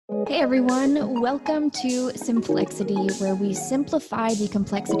Hey everyone, welcome to Simplexity, where we simplify the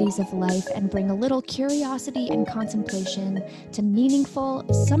complexities of life and bring a little curiosity and contemplation to meaningful,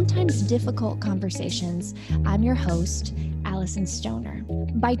 sometimes difficult conversations. I'm your host, Allison Stoner.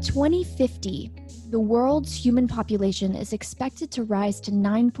 By 2050, the world's human population is expected to rise to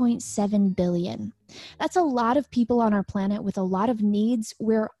 9.7 billion. That's a lot of people on our planet with a lot of needs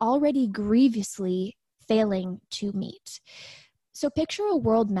we're already grievously failing to meet. So picture a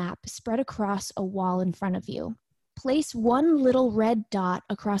world map spread across a wall in front of you. Place one little red dot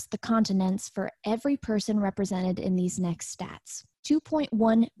across the continents for every person represented in these next stats.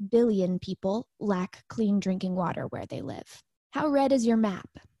 2.1 billion people lack clean drinking water where they live. How red is your map?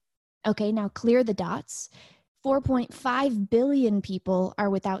 Okay, now clear the dots. 4.5 billion people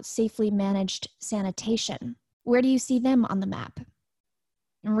are without safely managed sanitation. Where do you see them on the map?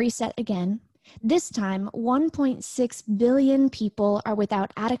 And reset again. This time, 1.6 billion people are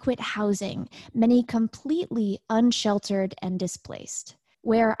without adequate housing, many completely unsheltered and displaced.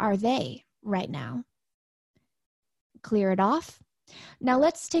 Where are they right now? Clear it off. Now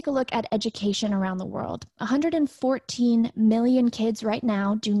let's take a look at education around the world. 114 million kids right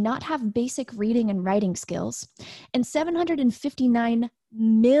now do not have basic reading and writing skills, and 759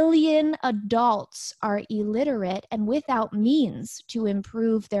 million adults are illiterate and without means to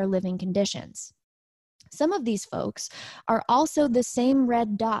improve their living conditions. Some of these folks are also the same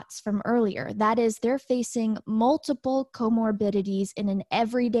red dots from earlier. That is, they're facing multiple comorbidities in an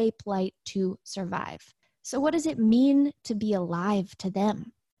everyday plight to survive. So what does it mean to be alive to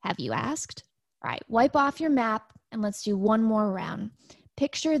them? Have you asked? All right, wipe off your map and let's do one more round.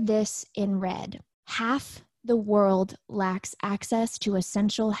 Picture this in red. Half the world lacks access to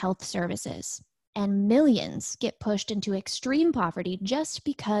essential health services, and millions get pushed into extreme poverty just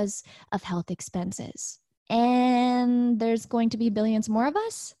because of health expenses. And there's going to be billions more of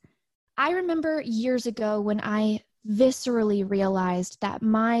us? I remember years ago when I viscerally realized that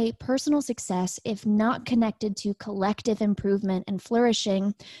my personal success, if not connected to collective improvement and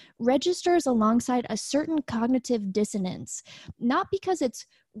flourishing, registers alongside a certain cognitive dissonance, not because it's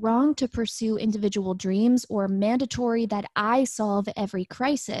wrong to pursue individual dreams or mandatory that I solve every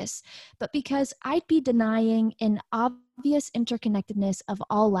crisis, but because I'd be denying an obvious interconnectedness of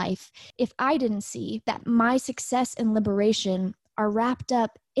all life if I didn't see that my success and liberation are wrapped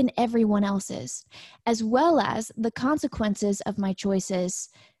up in everyone else's, as well as the consequences of my choices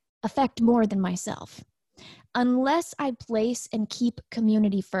affect more than myself. Unless I place and keep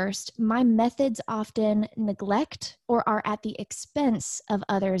community first, my methods often neglect or are at the expense of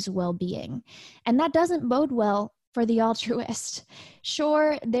others' well-being. And that doesn't bode well for the altruist.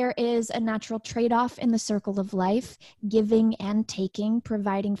 Sure, there is a natural trade-off in the circle of life, giving and taking,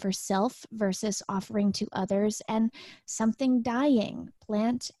 providing for self versus offering to others, and something dying,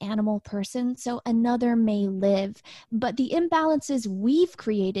 plant, animal, person, so another may live. But the imbalances we've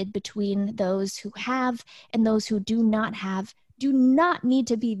created between those who have and those who do not have do not need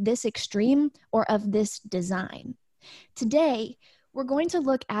to be this extreme or of this design. Today, we're going to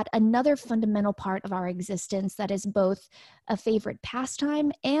look at another fundamental part of our existence that is both a favorite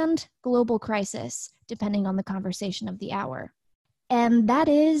pastime and global crisis, depending on the conversation of the hour. And that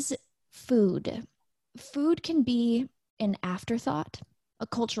is food. Food can be an afterthought, a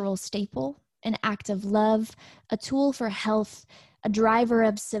cultural staple, an act of love, a tool for health, a driver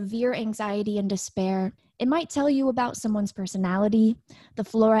of severe anxiety and despair. It might tell you about someone's personality, the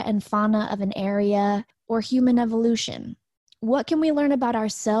flora and fauna of an area, or human evolution. What can we learn about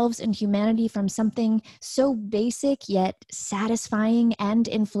ourselves and humanity from something so basic yet satisfying and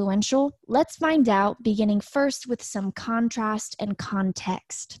influential? Let's find out, beginning first with some contrast and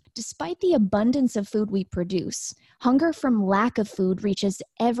context. Despite the abundance of food we produce, hunger from lack of food reaches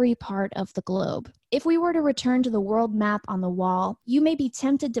every part of the globe. If we were to return to the world map on the wall, you may be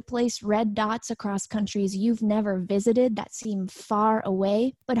tempted to place red dots across countries you've never visited that seem far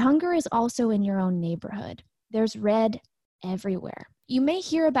away, but hunger is also in your own neighborhood. There's red everywhere. You may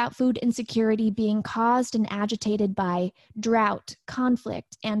hear about food insecurity being caused and agitated by drought,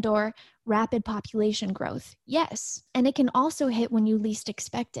 conflict, and/or rapid population growth. Yes, and it can also hit when you least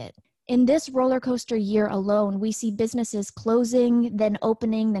expect it. In this roller coaster year alone, we see businesses closing, then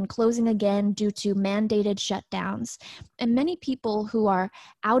opening, then closing again due to mandated shutdowns. And many people who are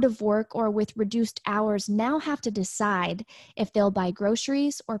out of work or with reduced hours now have to decide if they'll buy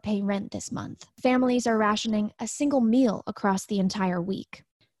groceries or pay rent this month. Families are rationing a single meal across the entire week.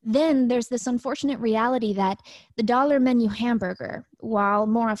 Then there's this unfortunate reality that the dollar menu hamburger, while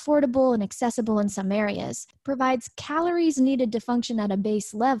more affordable and accessible in some areas, provides calories needed to function at a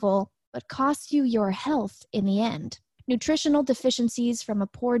base level, but costs you your health in the end. Nutritional deficiencies from a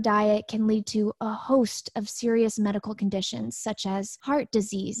poor diet can lead to a host of serious medical conditions such as heart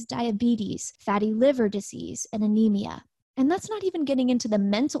disease, diabetes, fatty liver disease, and anemia. And that's not even getting into the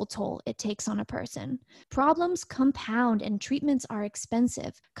mental toll it takes on a person. Problems compound and treatments are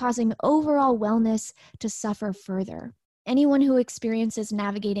expensive, causing overall wellness to suffer further. Anyone who experiences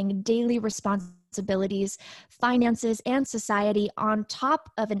navigating daily responsibilities, finances, and society on top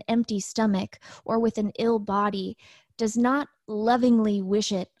of an empty stomach or with an ill body does not lovingly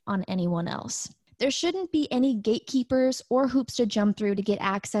wish it on anyone else. There shouldn't be any gatekeepers or hoops to jump through to get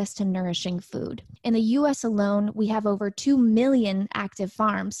access to nourishing food. In the US alone, we have over 2 million active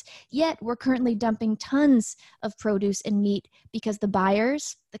farms, yet we're currently dumping tons of produce and meat because the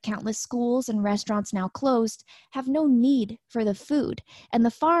buyers, the countless schools and restaurants now closed, have no need for the food, and the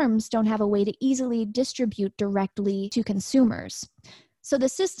farms don't have a way to easily distribute directly to consumers. So the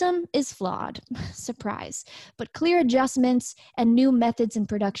system is flawed, surprise, but clear adjustments and new methods in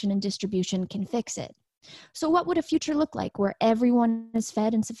production and distribution can fix it. So what would a future look like where everyone is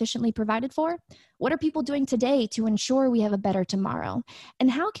fed and sufficiently provided for? What are people doing today to ensure we have a better tomorrow? And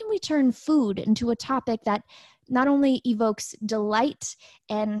how can we turn food into a topic that not only evokes delight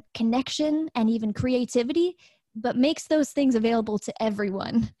and connection and even creativity, but makes those things available to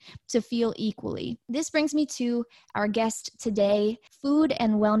everyone to feel equally? This brings me to our guest today. Food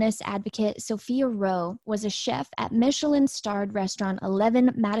and wellness advocate Sophia Rowe was a chef at Michelin-starred restaurant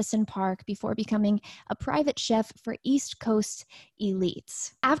 11 Madison Park before becoming a private chef for East Coast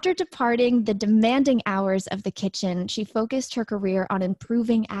elites. After departing the demanding hours of the kitchen, she focused her career on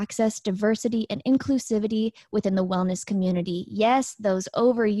improving access, diversity, and inclusivity within the wellness community. Yes, those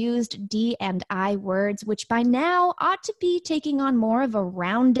overused D&I words, which by now ought to be taking on more of a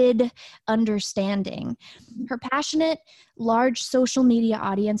rounded understanding. Her passionate, large social media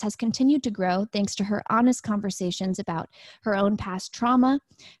audience has continued to grow thanks to her honest conversations about her own past trauma,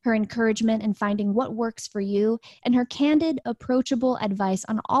 her encouragement in finding what works for you, and her candid, approachable advice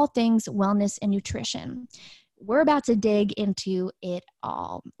on all things wellness and nutrition. We're about to dig into it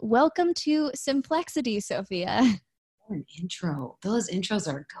all. Welcome to Simplexity, Sophia. What an intro. Those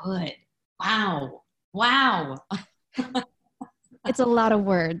intros are good. Wow. Wow. It's a lot of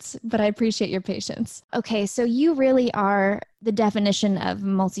words, but I appreciate your patience. Okay, so you really are the definition of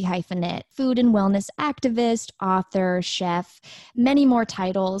multi-hyphenate, food and wellness activist, author, chef, many more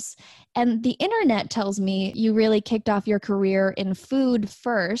titles. And the internet tells me you really kicked off your career in food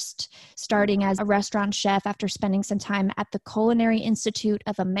first, starting as a restaurant chef after spending some time at the Culinary Institute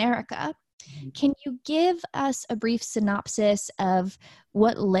of America. Can you give us a brief synopsis of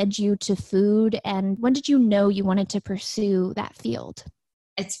what led you to food, and when did you know you wanted to pursue that field?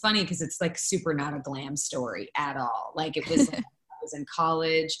 It's funny because it's like super not a glam story at all. Like it was, I was in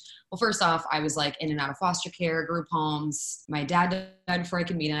college. Well, first off, I was like in and out of foster care, group homes. My dad died before I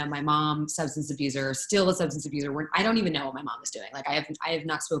could meet him. My mom, substance abuser, still a substance abuser. I don't even know what my mom is doing. Like I have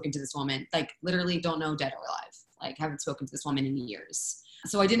not spoken to this woman, like literally don't know dead or alive. Like haven't spoken to this woman in years.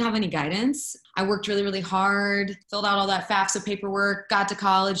 So I didn't have any guidance. I worked really, really hard, filled out all that FAFSA paperwork, got to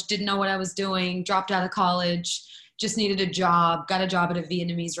college, didn't know what I was doing, dropped out of college, just needed a job, got a job at a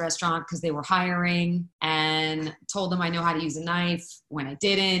Vietnamese restaurant because they were hiring, and told them I know how to use a knife when I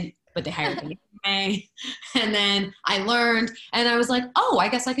didn't, but they hired me anyway. And then I learned, and I was like, oh, I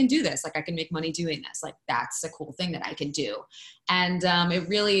guess I can do this. Like I can make money doing this. Like that's a cool thing that I can do. And it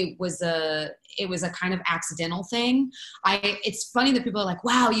really was a kind of accidental thing. It's funny that people are like,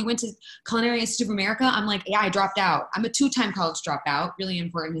 wow, you went to Culinary Institute of America? I'm like, yeah, I dropped out. I'm a 2-time college dropout. Really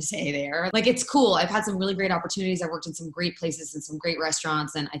important to say there. Like, it's cool. I've had some really great opportunities. I worked in some great places and some great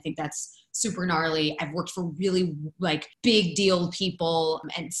restaurants. And I think that's super gnarly. I've worked for really like big deal people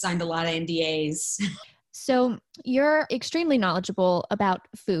and signed a lot of NDAs. So you're extremely knowledgeable about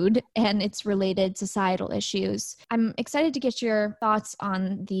food and its related societal issues. I'm excited to get your thoughts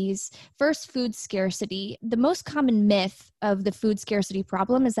on these. First, food scarcity. The most common myth of the food scarcity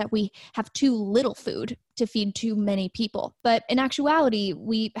problem is that we have too little food to feed too many people. But in actuality,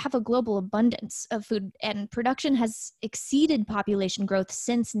 we have a global abundance of food, and production has exceeded population growth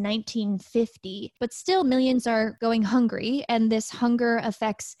since 1950. But still, millions are going hungry, and this hunger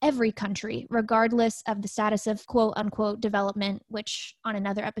affects every country, regardless of the status of quote unquote development, which on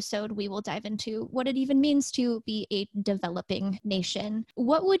another episode we will dive into what it even means to be a developing nation.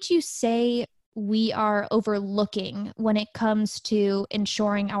 What would you say we are overlooking when it comes to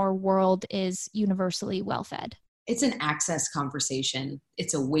ensuring our world is universally well-fed? It's an access conversation.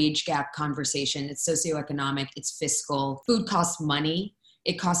 It's a wage gap conversation. It's socioeconomic. It's fiscal. Food costs money.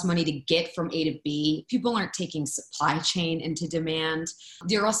 It costs money to get from A to B. People aren't taking supply chain into demand.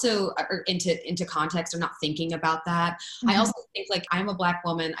 They're also into context. They're not thinking about that. Mm-hmm. I also think, like, I'm a Black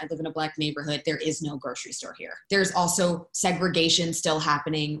woman. I live in a Black neighborhood. There is no grocery store here. There's also segregation still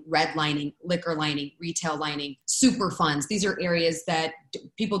happening, redlining, liquor lining, retail lining, super funds. These are areas that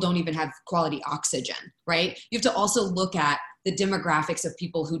people don't even have quality oxygen, right? You have to also look at the demographics of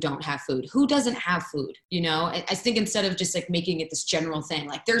people who don't have food. Who doesn't have food? You know, I think instead of just like making it this general thing,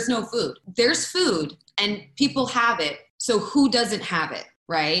 like there's no food, there's food and people have it. So who doesn't have it,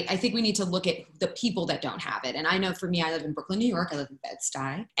 right? I think we need to look at the people that don't have it. And I know for me, I live in Brooklyn, New York. I live in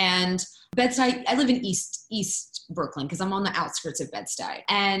Bed-Stuy. And Bed-Stuy, I live in East Brooklyn because I'm on the outskirts of Bed-Stuy.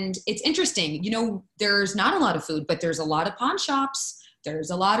 And it's interesting, you know, there's not a lot of food, but there's a lot of pawn shops.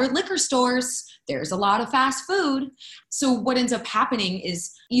 There's a lot of liquor stores. There's a lot of fast food. So what ends up happening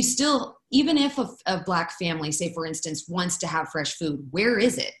is you still, even if a Black family, say for instance, wants to have fresh food, where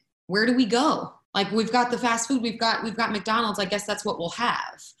is it? Where do we go? Like, we've got the fast food, we've got McDonald's. I guess that's what we'll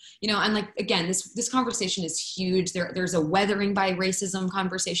have, you know. And like, again, this conversation is huge. There's a weathering by racism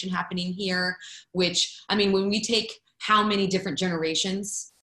conversation happening here, which, I mean, when we take how many different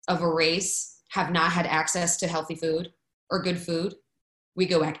generations of a race have not had access to healthy food or good food, we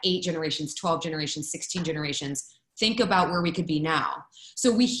go back 8 generations, 12 generations, 16 generations. Think about where we could be now.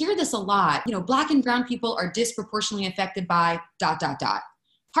 So we hear this a lot, you know, Black and brown people are disproportionately affected by ...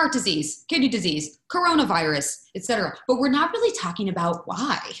 heart disease, kidney disease, coronavirus, etc. But we're not really talking about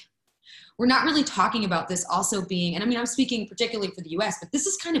why. We're not really talking about this also being, and I mean, I'm speaking particularly for the US, but this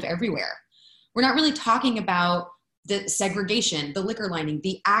is kind of everywhere. We're not really talking about the segregation, the liquor lining,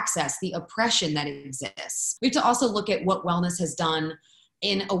 the access, the oppression that exists. We have to also look at what wellness has done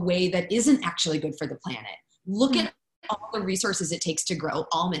in a way that isn't actually good for the planet. Look at all the resources it takes to grow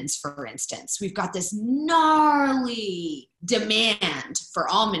almonds, for instance. We've got this gnarly demand for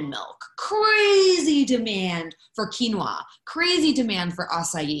almond milk, crazy demand for quinoa, crazy demand for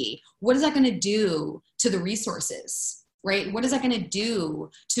acai. What is that going to do to the resources, right? What is that going to do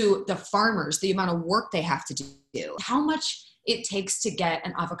to the farmers, the amount of work they have to do? How much it takes to get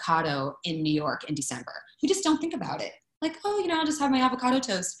an avocado in New York in December? We just don't think about it. Like, oh, you know, I'll just have my avocado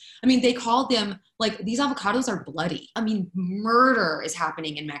toast. I mean, they call them, like, these avocados are bloody. I mean, murder is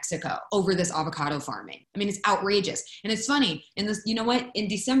happening in Mexico over this avocado farming. I mean, it's outrageous. And it's funny, in this, you know what? In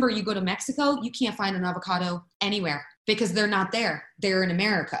December, you go to Mexico, you can't find an avocado anywhere because they're not there. They're in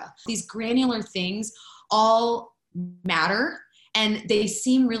America. These granular things all matter, and they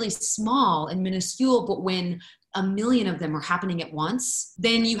seem really small and minuscule, but when 1 million of them are happening at once,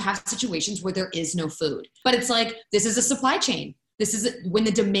 then you have situations where there is no food. But it's like, this is a supply chain. This is when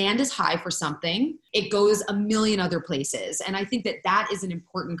the demand is high for something, it goes 1 million other places. And I think that that is an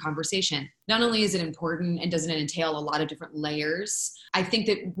important conversation. Not only is it important and doesn't it entail a lot of different layers, I think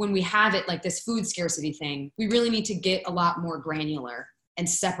that when we have it like this food scarcity thing, we really need to get a lot more granular and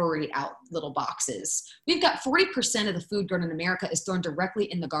separate out little boxes. We've got 40% of the food grown in America is thrown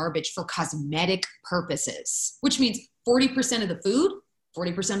directly in the garbage for cosmetic purposes, which means 40% of the food,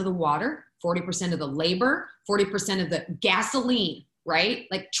 40% of the water, 40% of the labor, 40% of the gasoline, right?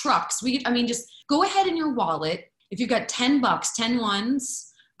 Like trucks. Just go ahead in your wallet. If you've got 10 bucks, 10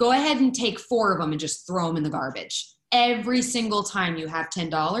 ones, go ahead and take 4 of them and just throw them in the garbage. Every single time you have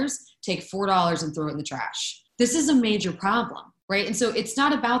 $10, take $4 and throw it in the trash. This is a major problem. Right? And so it's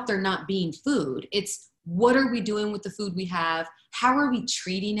not about there not being food. It's what are we doing with the food we have? How are we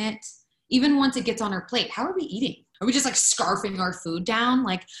treating it? Even once it gets on our plate, how are we eating? Are we just like scarfing our food down?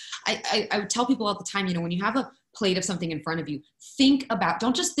 Like I would tell people all the time, you know, when you have a plate of something in front of you,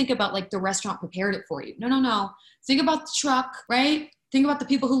 don't just think about like the restaurant prepared it for you. No. Think about the truck, right? Think about the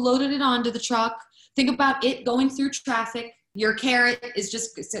people who loaded it onto the truck. Think about it going through traffic. Your carrot is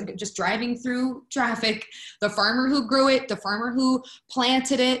just driving through traffic. The farmer who grew it, the farmer who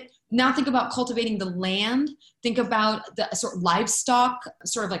planted it. Now think about cultivating the land. Think about the sort of livestock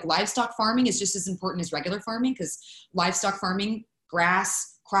farming is just as important as regular farming, because livestock farming,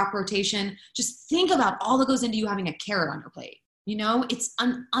 grass, crop rotation, just think about all that goes into you having a carrot on your plate. You know, it's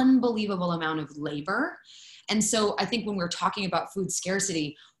an unbelievable amount of labor. And so I think when we're talking about food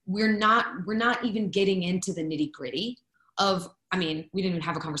scarcity, we're not even getting into the nitty gritty of, I mean, we didn't even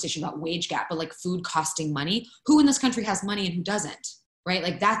have a conversation about wage gap, but like food costing money. Who in this country has money and who doesn't, right?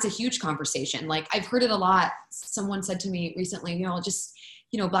 Like that's a huge conversation. Like I've heard it a lot. Someone said to me recently,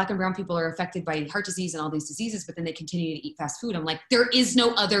 Black and brown people are affected by heart disease and all these diseases, but then they continue to eat fast food. I'm like, there is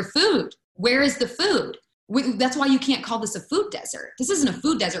no other food. Where is the food? That's why you can't call this a food desert. This isn't a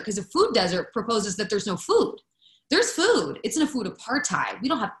food desert, because a food desert proposes that there's no food. There's food. It's in a food apartheid. We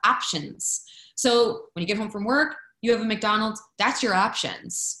don't have options. So when you get home from work, you have a McDonald's, that's your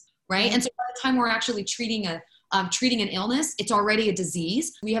options, right? And so by the time we're actually treating an illness, it's already a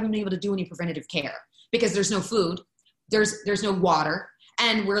disease. We haven't been able to do any preventative care because there's no food, there's no water,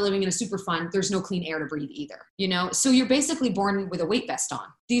 and we're living in a super fun, there's no clean air to breathe either, you know? So you're basically born with a weight vest on.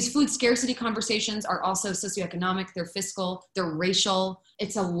 These food scarcity conversations are also socioeconomic, they're fiscal, they're racial.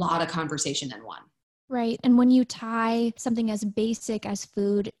 It's a lot of conversation in one. Right. And when you tie something as basic as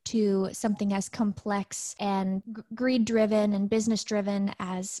food to something as complex and greed-driven and business-driven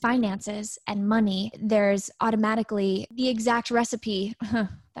as finances and money, there's automatically the exact recipe.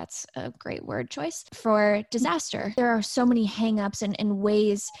 That's a great word choice for disaster. There are so many hangups and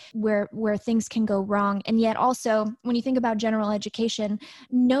ways where things can go wrong. And yet also, when you think about general education,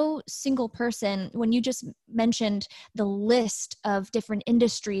 no single person, when you just mentioned the list of different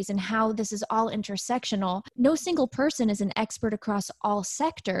industries and how this is all intersectional, no single person is an expert across all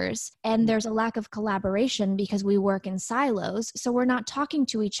sectors. And there's a lack of collaboration because we work in silos. So we're not talking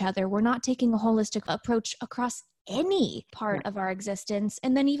to each other. We're not taking a holistic approach across any part of our existence.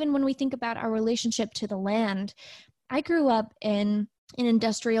 And then even when we think about our relationship to the land, I grew up in an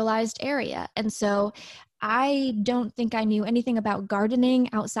industrialized area. And so I don't think I knew anything about gardening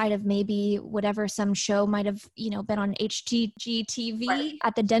outside of maybe whatever some show might have, been on HGTV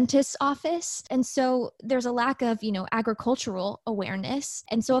at the dentist's office. And so there's a lack of, agricultural awareness.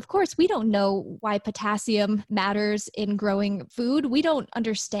 And so of course we don't know why potassium matters in growing food. We don't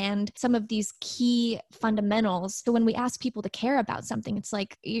understand some of these key fundamentals. So when we ask people to care about something, it's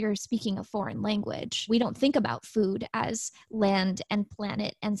like you're speaking a foreign language. We don't think about food as land and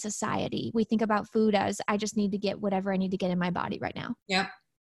planet and society. We think about food as I just need to get whatever I need to get in my body right now. Yep.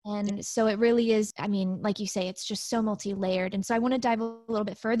 And so it really is, like you say, it's just so multi-layered. And so I want to dive a little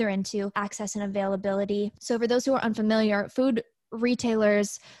bit further into access and availability. So for those who are unfamiliar, food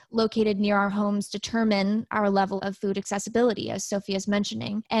retailers located near our homes determine our level of food accessibility, as Sophia's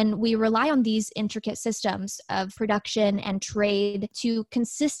mentioning. And we rely on these intricate systems of production and trade to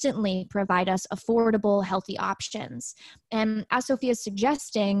consistently provide us affordable, healthy options. And as Sophia's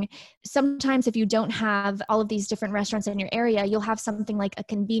suggesting, sometimes if you don't have all of these different restaurants in your area, you'll have something like a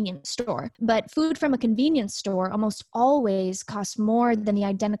convenience store. But food from a convenience store almost always costs more than the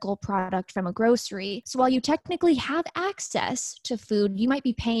identical product from a grocery. So while you technically have access to food, you might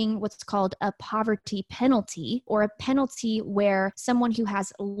be paying what's called a poverty penalty, or a penalty where someone who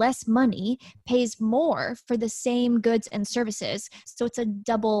has less money pays more for the same goods and services. So it's a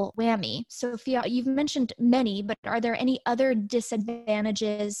double whammy. Sophia, you've mentioned many, but are there any other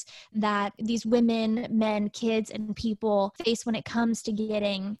disadvantages that these women, men, kids, and people face when it comes to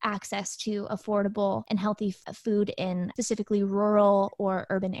getting access to affordable and healthy food in specifically rural or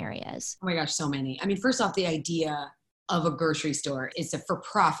urban areas? Oh my gosh, so many. First off, the idea of a grocery store is a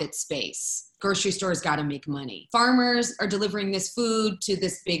for-profit space. Grocery stores got to make money. Farmers are delivering this food to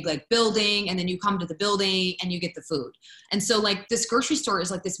this big building, and then you come to the building and you get the food. And so this grocery store is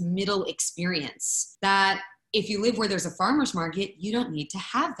this middle experience that if you live where there's a farmer's market, you don't need to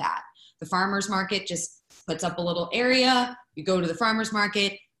have that. The farmer's market just puts up a little area. You go to the farmer's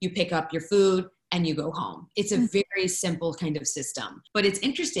market, you pick up your food, and you go home. It's a very simple kind of system. But it's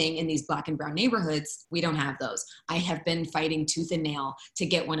interesting, in these Black and brown neighborhoods, we don't have those. I have been fighting tooth and nail to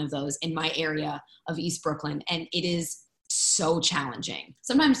get one of those in my area of East Brooklyn, and it is so challenging.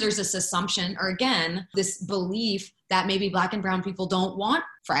 Sometimes there's this assumption, or again, this belief that maybe Black and brown people don't want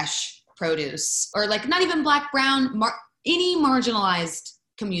fresh produce, or not even Black, brown, any marginalized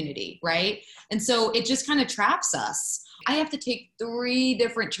community, right? And so it just kind of traps us. I have to take 3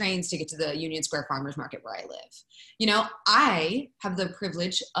 different trains to get to the Union Square Farmers Market where I live. I have the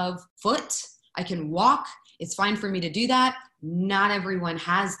privilege of foot. I can walk. It's fine for me to do that. Not everyone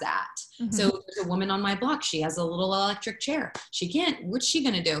has that. Mm-hmm. So there's a woman on my block. She has a little electric chair. What's she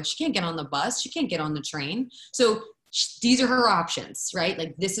going to do? She can't get on the bus. She can't get on the train. So these are her options,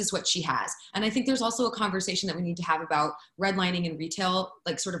 right? This is what she has. And I think there's also a conversation that we need to have about redlining and retail,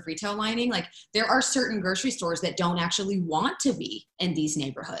 sort of retail lining. There are certain grocery stores that don't actually want to be in these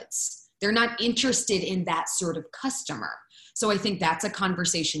neighborhoods. They're not interested in that sort of customer. So I think that's a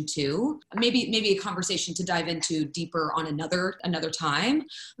conversation too. Maybe a conversation to dive into deeper on another time.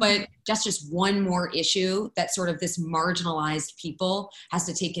 But that's just one more issue that sort of this marginalized people has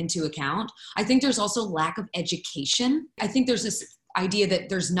to take into account. I think there's also lack of education. I think there's this idea that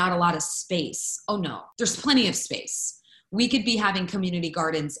there's not a lot of space. Oh no, there's plenty of space. We could be having community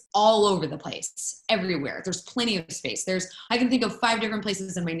gardens all over the place, everywhere. There's plenty of space. I can think of 5 different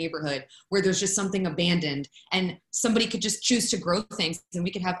places in my neighborhood where there's just something abandoned and somebody could just choose to grow things and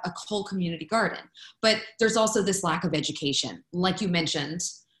we could have a whole community garden. But there's also this lack of education. Like you mentioned,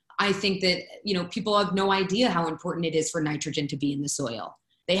 I think that, people have no idea how important it is for nitrogen to be in the soil.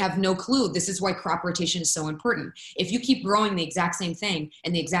 They have no clue. This is why crop rotation is so important. If you keep growing the exact same thing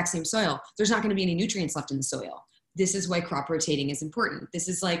in the exact same soil, there's not going to be any nutrients left in the soil. This is why crop rotating is important. This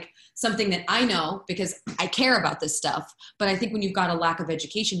is like something that I know because I care about this stuff. But I think when you've got a lack of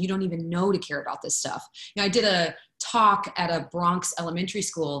education, you don't even know to care about this stuff. I did a talk at a Bronx elementary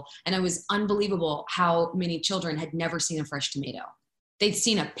school, and it was unbelievable how many children had never seen a fresh tomato. They'd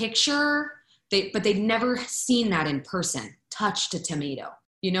seen a picture, but they'd never seen that in person, touched a tomato.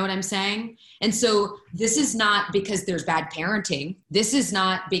 You know what I'm saying? And so this is not because there's bad parenting. This is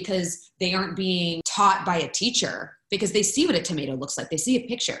not because they aren't being taught by a teacher, because they see what a tomato looks like. They see a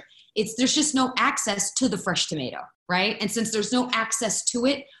picture. There's just no access to the fresh tomato, right? And since there's no access to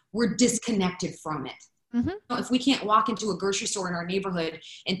it, we're disconnected from it. Mm-hmm. If we can't walk into a grocery store in our neighborhood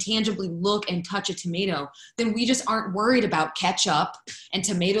and tangibly look and touch a tomato, then we just aren't worried about ketchup and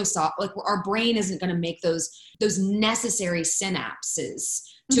tomato sauce. Like, our brain isn't going to make those necessary synapses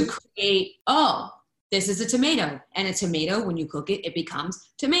to create, this is a tomato. And a tomato, when you cook it, it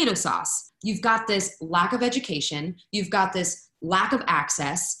becomes tomato sauce. You've got this lack of education. You've got this lack of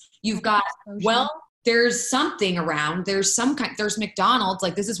access. You've got, there's something around, there's McDonald's,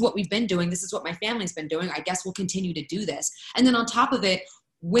 like, this is what we've been doing. This is what my family's been doing. I guess we'll continue to do this. And then on top of it,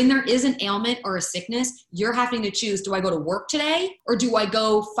 when there is an ailment or a sickness, you're having to choose, do I go to work today or do I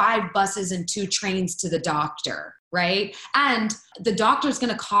go 5 buses and 2 trains to the doctor, right? And the doctor's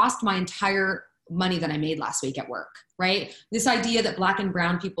going to cost my entire money that I made last week at work, right? This idea that Black and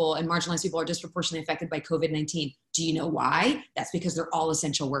brown people and marginalized people are disproportionately affected by COVID-19. Do you know why? That's because they're all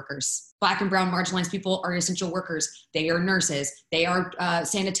essential workers. Black and brown marginalized people are essential workers. They are nurses. They are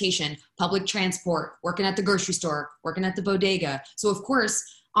sanitation, public transport, working at the grocery store, working at the bodega. So of course,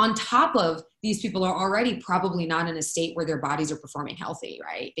 on top of these people are already probably not in a state where their bodies are performing healthy,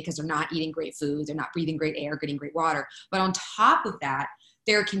 right? Because they're not eating great food, they're not breathing great air, getting great water. But on top of that,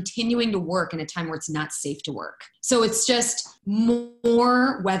 they're continuing to work in a time where it's not safe to work. So it's just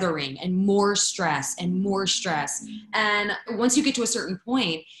more weathering and more stress and more stress. And once you get to a certain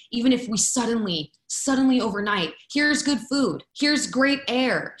point, even if we suddenly overnight, here's good food, here's great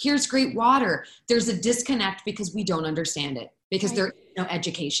air, here's great water, there's a disconnect because we don't understand it, because there's no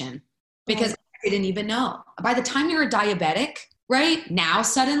education, because I didn't even know. By the time you're a diabetic, right now,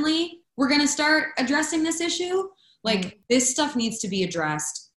 suddenly we're going to start addressing this issue. Like, this stuff needs to be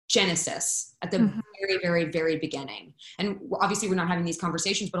addressed Genesis at the very, very, very beginning. And obviously we're not having these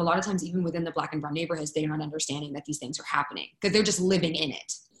conversations, but a lot of times even within the Black and brown neighborhoods, they're not understanding that these things are happening because they're just living in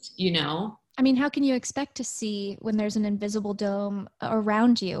it, you know? I mean, how can you expect to see when there's an invisible dome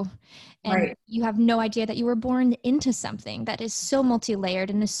around you and you have no idea that you were born into something that is so multi-layered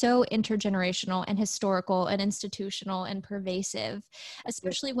and is so intergenerational and historical and institutional and pervasive,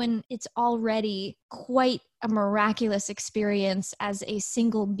 especially when it's already quite a miraculous experience as a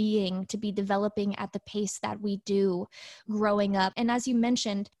single being to be developing at the pace that we do growing up. And as you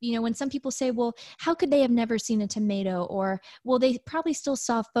mentioned, you know, when some people say, well, how could they have never seen a tomato? Or, well, they probably still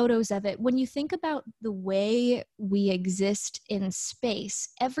saw photos of it. When you think about the way we exist in space,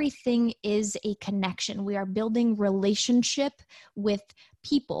 everything is a connection. We are building relationship with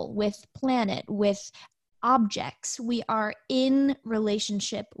people, with planet, with objects. We are in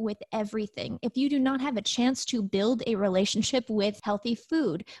relationship with everything. If you do not have a chance to build a relationship with healthy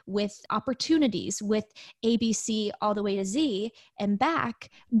food, with opportunities, with ABC all the way to Z and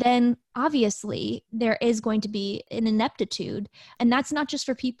back, then obviously there is going to be an ineptitude. And that's not just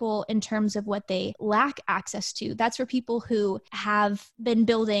for people in terms of what they lack access to. That's for people who have been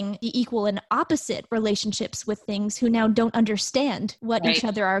building the equal and opposite relationships with things who now don't understand what each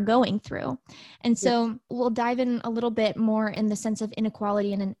other are going through. And so we'll dive in a little bit more in the sense of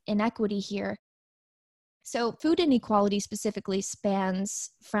inequality and inequity here. So food inequality specifically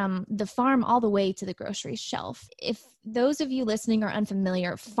spans from the farm all the way to the grocery shelf. If those of you listening are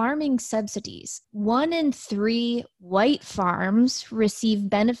unfamiliar, farming subsidies, 1 in 3 white farms receive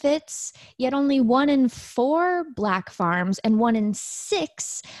benefits, yet only 1 in 4 Black farms and 1 in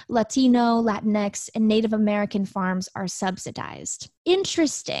 6 Latino, Latinx, and Native American farms are subsidized.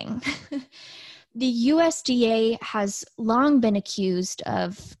 Interesting. The USDA has long been accused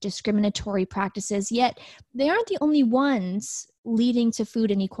of discriminatory practices, yet they aren't the only ones leading to food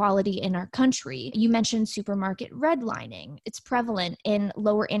inequality in our country. You mentioned supermarket redlining. It's prevalent in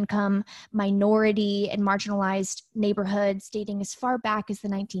lower income, minority, and marginalized neighborhoods dating as far back as the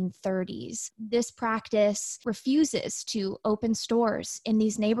 1930s. This practice refuses to open stores in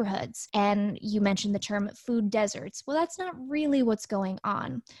these neighborhoods. And you mentioned the term food deserts. Well, that's not really what's going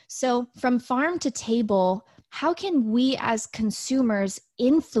on. So from farm to table, How can we as consumers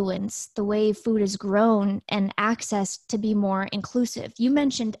influence the way food is grown and accessed to be more inclusive? You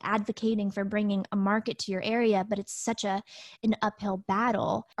mentioned advocating for bringing a market to your area, but it's such an uphill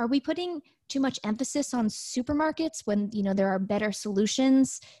battle. Are we putting too much emphasis on supermarkets when, there are better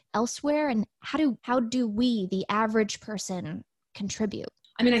solutions elsewhere? And how do we, the average person, contribute?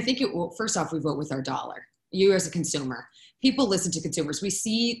 I mean, I think first off, we vote with our dollar. You as a consumer, people listen to consumers. We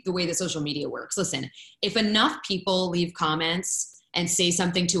see the way that social media works. Listen, if enough people leave comments and say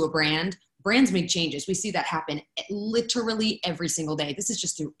something to a brand, brands make changes. We see that happen literally every single day. This is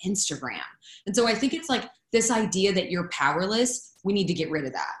just through Instagram. And so I think it's like this idea that you're powerless. We need to get rid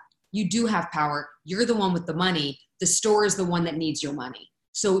of that. You do have power. You're the one with the money. The store is the one that needs your money.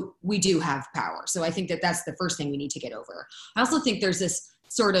 So we do have power. So I think that that's the first thing we need to get over. I also think there's this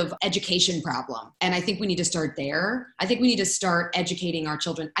sort of education problem. And I think we need to start there. I think we need to start educating our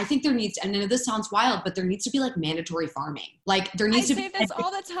children. I think there needs, and I know this sounds wild, but there needs to be like mandatory farming. Like there needs to be. I say this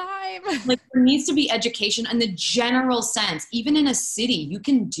all the time. Like there needs to be education in the general sense. Even in a city, you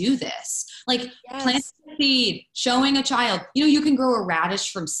can do this. Like planting a seed, showing a child, you can grow a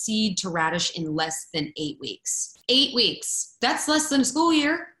radish from seed to radish in less than 8 weeks. 8 weeks. That's less than a school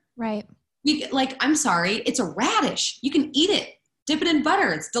year. Right. I'm sorry, it's a radish. You can eat it. Dip it in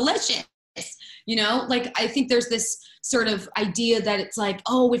butter. It's delicious. I think there's this sort of idea that it's like,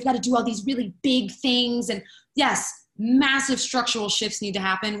 oh, we've got to do all these really big things. And yes, massive structural shifts need to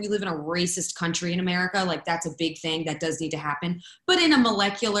happen. We live in a racist country in America. Like that's a big thing that does need to happen. But in a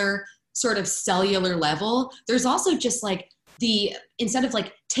molecular sort of cellular level, there's also just like instead of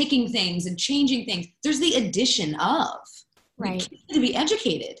like taking things and changing things, there's the addition of. Right. We need to be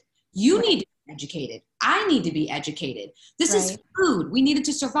educated. You need to be educated. I need to be educated. This is food. We need it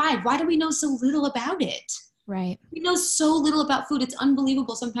to survive. Why do we know so little about it? Right. We know so little about food. It's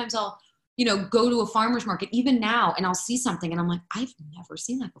unbelievable. Sometimes I'll, go to a farmer's market, even now, and I'll see something and I'm like, I've never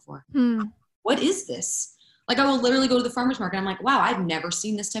seen that before. What is this? Like I will literally go to the farmer's market. I'm like, wow, I've never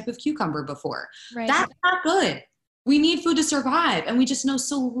seen this type of cucumber before. Right. That's not good. We need food to survive. And we just know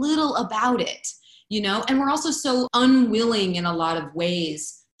so little about it, and we're also so unwilling in a lot of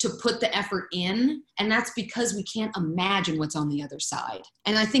ways to put the effort in. And that's because we can't imagine what's on the other side.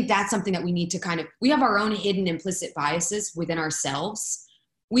 And I think that's something that we need to we have our own hidden implicit biases within ourselves.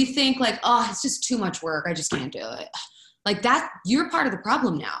 We think like, oh, it's just too much work. I just can't do it. Like that, you're part of the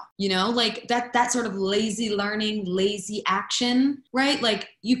problem now, like that sort of lazy learning, lazy action, right? Like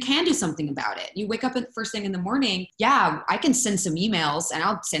you can do something about it. You wake up at first thing in the morning. Yeah, I can send some emails and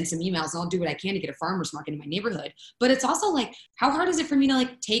I'll send some emails and I'll do what I can to get a farmer's market in my neighborhood. But it's also like, how hard is it for me to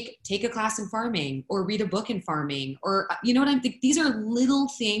like take a class in farming or read a book in farming or, what I'm thinking? These are little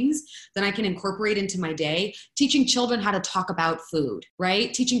things that I can incorporate into my day, teaching children how to talk about food,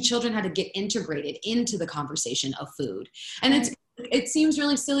 right? Teaching children how to get integrated into the conversation of food. And it seems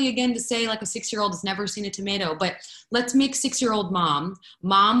really silly again to say like a 6-year-old has never seen a tomato, but let's make 6-year-old mom.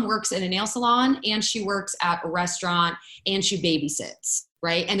 Mom works at a nail salon and she works at a restaurant and she babysits,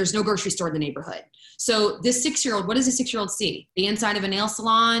 right? And there's no grocery store in the neighborhood. So this 6-year-old, what does a 6-year-old see? The inside of a nail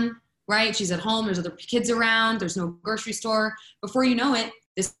salon, right? She's at home. There's other kids around. There's no grocery store. Before you know it,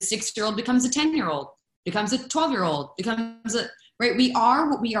 this 6-year-old becomes a 10-year-old, becomes a 12-year-old, becomes a, right? We are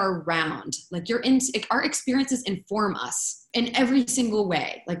what we are around. Like our experiences inform us in every single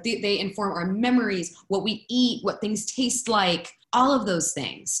way. Like they inform our memories, what we eat, what things taste like, all of those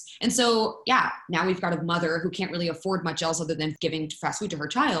things. And so, yeah, now we've got a mother who can't really afford much else other than giving fast food to her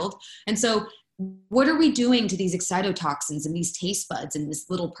child. And so what are we doing to these excitotoxins and these taste buds in this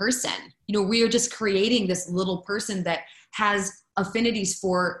little person? We are just creating this little person that has affinities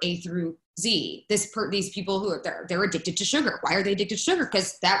for A through Z. These people who are they're addicted to sugar. Why are they addicted to sugar?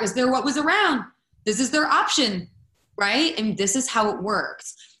 Because that was what was around. This is their option, right? And this is how it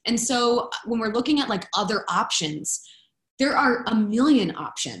works. And so when we're looking at like other options, there are a million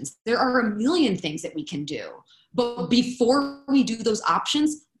options. There are a million things that we can do. But before we do those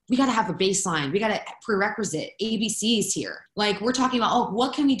options, we got to have a baseline. We got to prerequisite ABCs here. Like we're talking about, oh,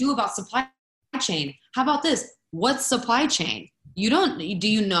 what can we do about supply chain? How about this? What's supply chain? Do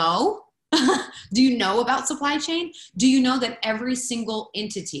you know? Do you know about supply chain? Do you know that every single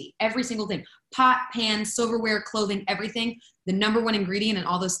entity, every single thing, pot, pan, silverware, clothing, everything, the number one ingredient in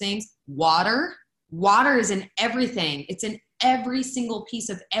all those things, water is in everything. It's in every single piece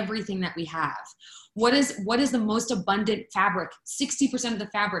of everything that we have. What is the most abundant fabric? 60% of the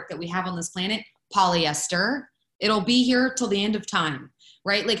fabric that we have on this planet, polyester. It'll be here till the end of time,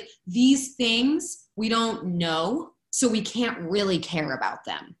 right? Like these things we don't know, so we can't really care about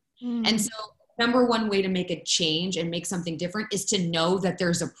them. And so number one way to make a change and make something different is to know that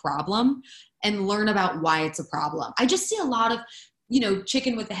there's a problem and learn about why it's a problem. I just see a lot of,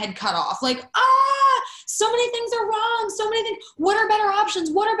 chicken with the head cut off. Like, so many things are wrong. So many things. What are better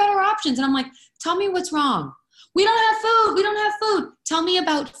options? What are better options? And I'm like, tell me what's wrong. We don't have food. We don't have food. Tell me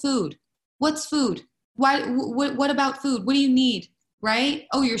about food. What's food? Why? What about food? What do you need? Right?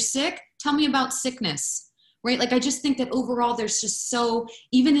 Oh, you're sick? Tell me about sickness. Right? Like, I just think that overall there's just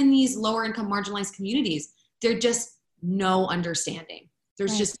even in these lower income marginalized communities, there's just no understanding.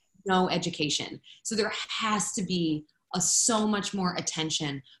 There's just no education. So there has to be so much more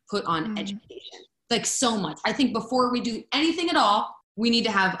attention put on education. Like, so much. I think before we do anything at all, we need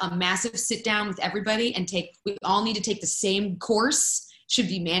to have a massive sit down with everybody and we all need to take the same course. Should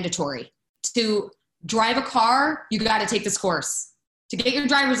be mandatory. To drive a car, you got to take this course. To get your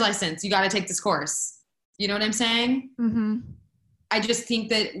driver's license, you got to take this course. You know what I'm saying? Mm-hmm. I just think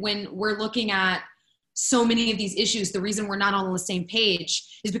that when we're looking at so many of these issues, the reason we're not all on the same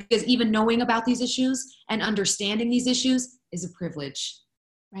page is because even knowing about these issues and understanding these issues is a privilege.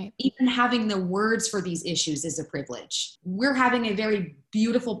 Right. Even having the words for these issues is a privilege. We're having a very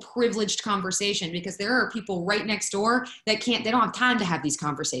beautiful, privileged conversation because there are people right next door that they don't have time to have these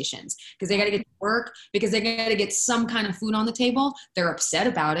conversations because they got to get to work, because they got to get some kind of food on the table. They're upset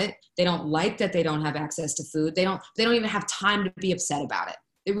about it. They don't like that they don't have access to food. They don't even have time to be upset about it.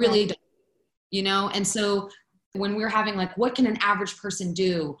 They really don't, And so when we're having like, what can an average person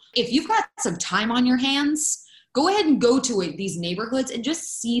do? If you've got some time on your hands, go ahead and go to these neighborhoods and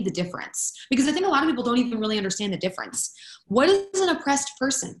just see the difference. Because I think a lot of people don't even really understand the difference. What is an oppressed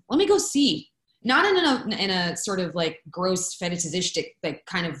person? Let me go see. Not in a sort of like gross fetishistic, like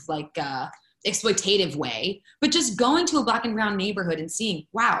kind of like exploitative way, but just going to a Black and brown neighborhood and seeing,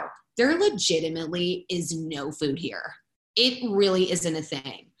 wow, there legitimately is no food here. It really isn't a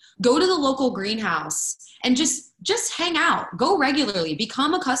thing. Go to the local greenhouse and just hang out. Go regularly,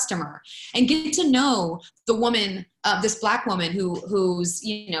 become a customer, and get to know the woman, this Black woman who's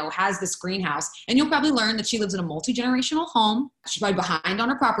has this greenhouse. And you'll probably learn that she lives in a multi-generational home. She's probably behind on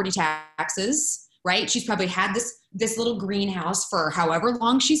her property taxes, right? She's probably had this little greenhouse for however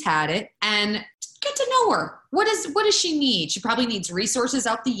long she's had it, and get to know her. What does she need? She probably needs resources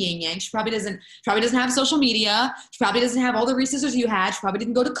out the yin yang. She probably doesn't have social media. She probably doesn't have all the resources you had. She probably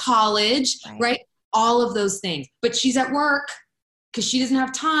didn't go to college, right? All of those things. But she's at work because she doesn't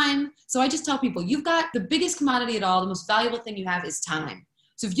have time. So I just tell people, you've got the biggest commodity at all. The most valuable thing you have is time.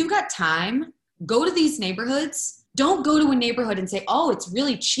 So if you've got time, go to these neighborhoods. Don't go to a neighborhood and say, oh, it's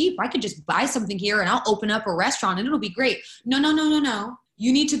really cheap. I could just buy something here and I'll open up a restaurant and it'll be great. No.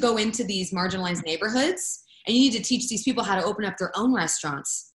 You need to go into these marginalized neighborhoods and you need to teach these people how to open up their own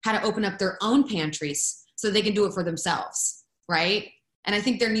restaurants, how to open up their own pantries so they can do it for themselves, right? And I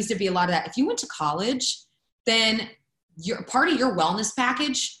think there needs to be a lot of that. If you went to college, then part of your wellness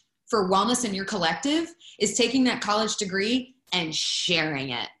package for wellness in your collective is taking that college degree and sharing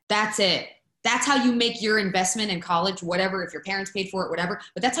it. That's it. That's how you make your investment in college, whatever, if your parents paid for it, whatever,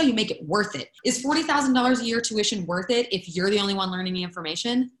 but that's how you make it worth it. Is $40,000 a year tuition worth it if you're the only one learning the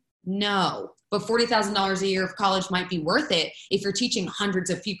information? No, but $40,000 a year of college might be worth it if you're teaching hundreds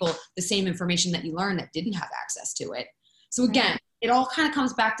of people the same information that you learned that didn't have access to it. So again, it all kind of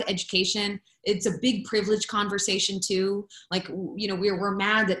comes back to education. It's a big privilege conversation too. Like, we're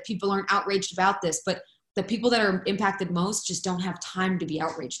mad that people aren't outraged about this, but the people that are impacted most just don't have time to be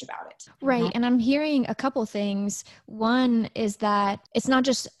outraged about it. Right. And I'm hearing a couple things. One is that it's not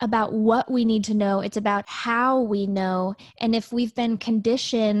just about what we need to know, it's about how we know. And if we've been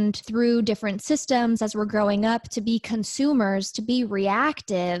conditioned through different systems as we're growing up to be consumers, to be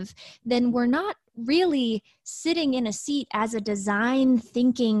reactive, then we're not really sitting in a seat as a design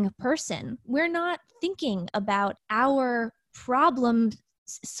thinking person. We're not thinking about our problem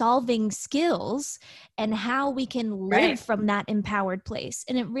solving skills and how we can live from that empowered place.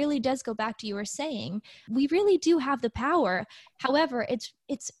 And it really does go back to you were saying, we really do have the power. However,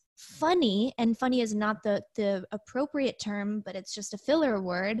 it's funny, and funny is not the appropriate term, but it's just a filler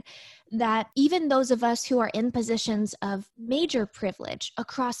word, that even those of us who are in positions of major privilege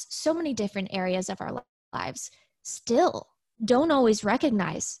across so many different areas of our lives still don't always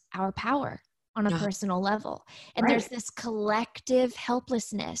recognize our power on a personal level. And there's this collective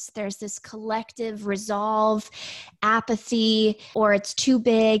helplessness. There's this collective resolve, apathy, or it's too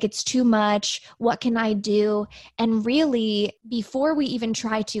big, it's too much. What can I do? And really, before we even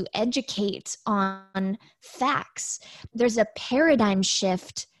try to educate on facts, there's a paradigm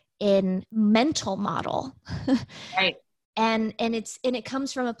shift in mental model. Right. And it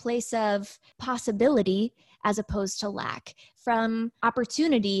comes from a place of possibility as opposed to lack, from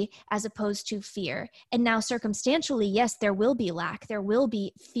opportunity as opposed to fear. And now circumstantially, yes, there will be lack, there will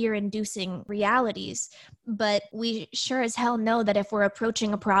be fear-inducing realities, but we sure as hell know that if we're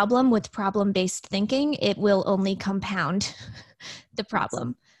approaching a problem with problem-based thinking, it will only compound the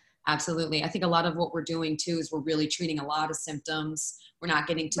problem. Absolutely. I think a lot of what we're doing too is we're really treating a lot of symptoms. We're not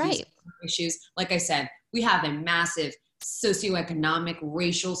getting to these issues. Like I said, we have a massive socioeconomic,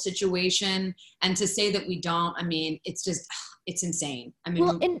 racial situation. And to say that we don't, I mean, it's just, it's insane. I mean,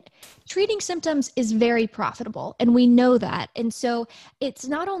 well, and treating symptoms is very profitable, and we know that. And so it's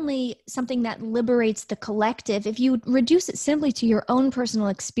not only something that liberates the collective. If you reduce it simply to your own personal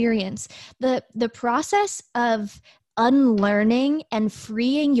experience, the process of unlearning and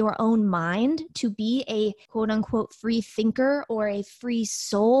freeing your own mind to be a quote unquote free thinker or a free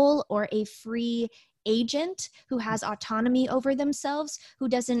soul or a free agent who has autonomy over themselves, who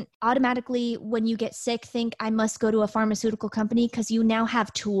doesn't automatically, when you get sick, think I must go to a pharmaceutical company, because you now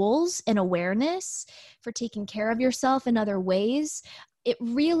have tools and awareness for taking care of yourself in other ways. It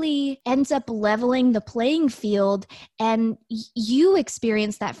really ends up leveling the playing field, and you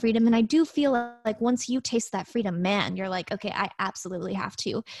experience that freedom. And I do feel like once you taste that freedom, man, you're like, okay, I absolutely have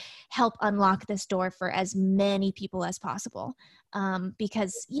to help unlock this door for as many people as possible.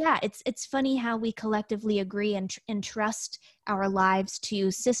 Because yeah, it's funny how we collectively agree and trust our lives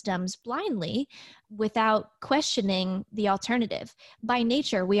to systems blindly without questioning the alternative. By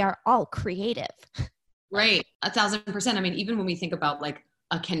nature, we are all creative. Right. 1,000%. I mean, even when we think about like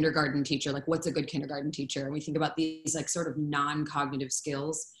a kindergarten teacher, like what's a good kindergarten teacher? And we think about these like sort of non-cognitive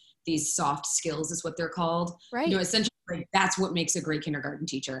skills, these soft skills is what they're called. Right. You know, essentially like, that's what makes a great kindergarten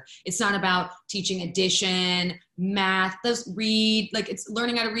teacher. It's not about teaching addition, math, those read, like it's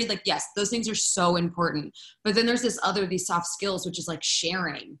learning how to read. Like, yes, those things are so important. But then there's these soft skills, which is like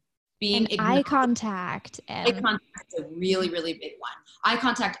sharing. Being eye contact. Eye contact is a really, really big one. Eye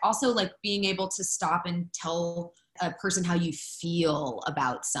contact, also like being able to stop and tell a person how you feel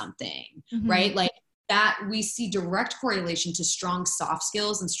about something, right? Like that, we see direct correlation to strong soft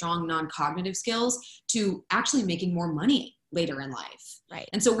skills and strong non-cognitive skills to actually making more money later in life. Right.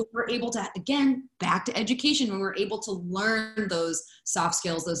 And so when we're able to, again, back to education, when we're able to learn those soft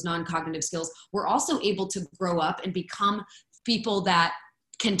skills, those non-cognitive skills, we're also able to grow up and become people that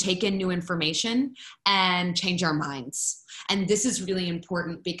can take in new information and change our minds. And this is really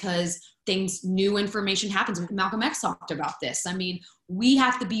important because new information happens. Malcolm X talked about this. I mean, we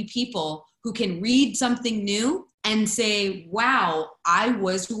have to be people who can read something new and say, wow, I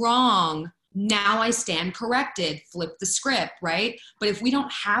was wrong. Now I stand corrected, flip the script, right? But if we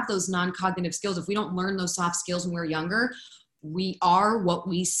don't have those non-cognitive skills, if we don't learn those soft skills when we're younger, we are what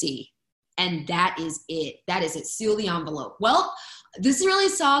we see. And that is it. That is it. Seal the envelope. Well, this really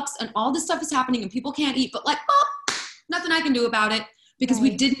sucks and all this stuff is happening and people can't eat, but like, oh, nothing I can do about it because we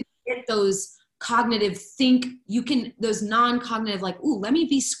didn't get those cognitive those non-cognitive, like, ooh, let me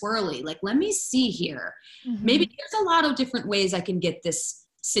be squirrely. Like, let me see here. Maybe there's a lot of different ways I can get this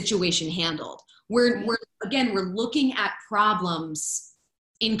situation handled. We're looking at problems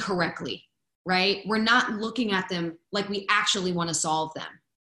incorrectly, right? We're not looking at them like we actually want to solve them.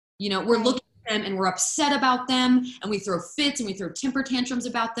 You know, we're looking at them and we're upset about them and we throw fits and we throw temper tantrums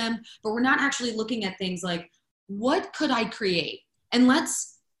about them, but we're not actually looking at things like, what could I create? And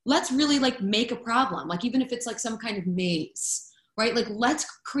let's really like make a problem. Like, even if it's like some kind of maze, right? Like, let's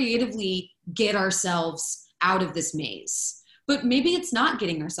creatively get ourselves out of this maze. But maybe it's not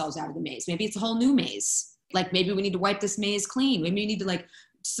getting ourselves out of the maze. Maybe it's a whole new maze. Like, maybe we need to wipe this maze clean. Maybe we need to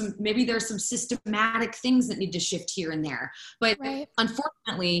maybe there's some systematic things that need to shift here and there. But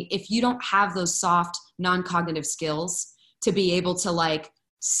unfortunately, if you don't have those soft non-cognitive skills to be able to like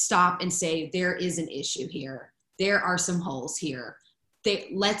stop and say, there is an issue here. There are some holes here.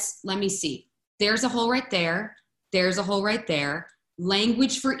 Let me see. There's a hole right there. There's a hole right there.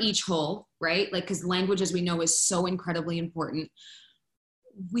 Language for each hole, right? Like, because language, as we know, is so incredibly important.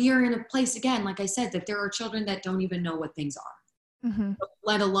 We are in a place, again, like I said, that there are children that don't even know what things are,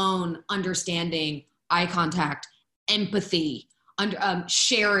 let alone understanding eye contact, empathy,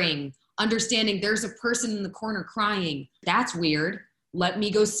 sharing, understanding there's a person in the corner crying. That's weird. Let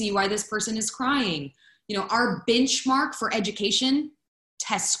me go see why this person is crying. You know, our benchmark for education,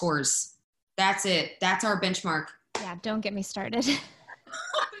 test scores. That's it. That's our benchmark. Yeah, don't get me started. You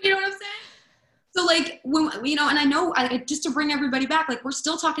know what I'm saying? So like, when, you know, and I know, just to bring everybody back, like, we're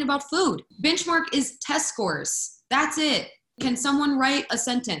still talking about food. Benchmark is test scores. That's it. Can someone write a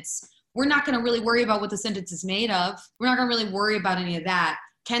sentence? We're not going to really worry about what the sentence is made of. We're not going to really worry about any of that.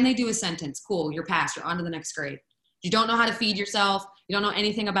 Can they do a sentence? Cool. You're passed. You're on to the next grade. You don't know how to feed yourself. You don't know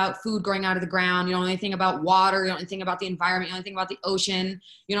anything about food growing out of the ground. You don't know anything about water. You don't know anything about the environment. You don't know anything about the ocean.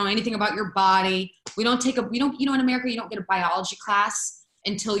 You don't know anything about your body. We don't, in America, you don't get a biology class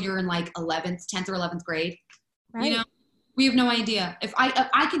until you're in like 10th or 11th grade. Right. You know, we have no idea. If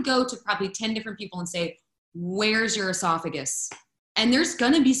I could go to probably 10 different people and say, where's your esophagus? And there's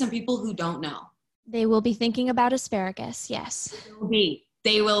going to be some people who don't know. They will be thinking about asparagus. Yes.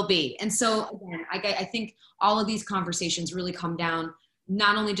 They will be. And so again, I think all of these conversations really come down,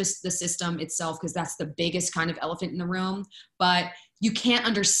 not only just the system itself, because that's the biggest kind of elephant in the room, but you can't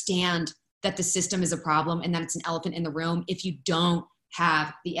understand that the system is a problem and that it's an elephant in the room if you don't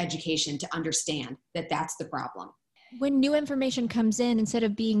have the education to understand that that's the problem. When new information comes in, instead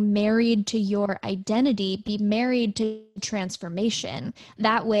of being married to your identity, be married to transformation.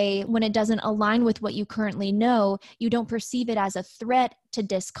 That way, when it doesn't align with what you currently know, you don't perceive it as a threat to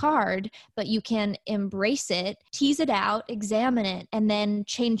discard, but you can embrace it, tease it out, examine it, and then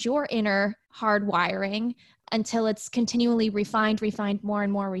change your inner hardwiring until it's continually refined, more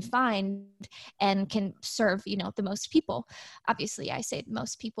and more refined, and can serve, the most people. Obviously, I say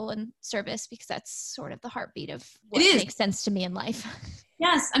most people in service because that's sort of the heartbeat of what makes sense to me in life.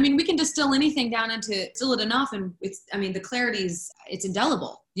 Yes. I mean, we can distill anything down into distill it enough. And the clarity it's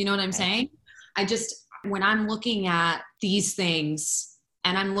indelible. You know what I'm saying? When I'm looking at these things,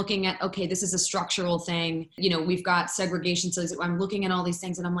 and I'm looking at, okay, this is a structural thing. We've got segregation. So I'm looking at all these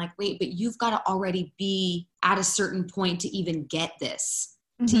things and I'm like, wait, but you've got to already be at a certain point to even get this,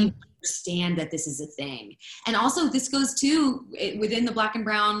 to even understand that this is a thing. And also this goes to within the Black and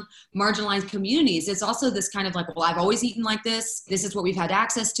brown marginalized communities. It's also this kind of like, well, I've always eaten like this. This is what we've had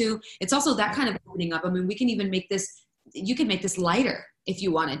access to. It's also that kind of opening up. I mean, we can even you can make this lighter if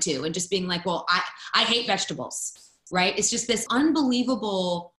you wanted to, and just being like, well, I hate vegetables. Right? It's just this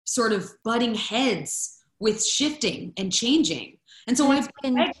unbelievable sort of butting heads with shifting and changing. And so it's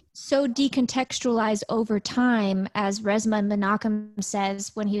been so decontextualized over time, as Resmaa Menakem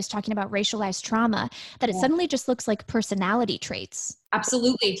says when he was talking about racialized trauma, that it suddenly just looks like personality traits.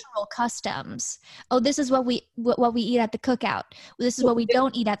 Absolutely. Cultural customs. Oh, this is what we eat at the cookout. This is what we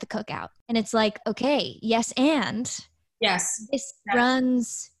don't eat at the cookout. And it's like, okay, yes, and yes, this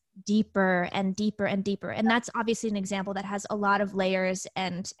runs deeper and deeper and deeper. And that's obviously an example that has a lot of layers.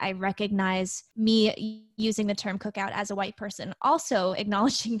 And I recognize me using the term cookout as a white person, also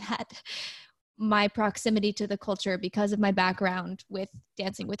acknowledging that my proximity to the culture because of my background with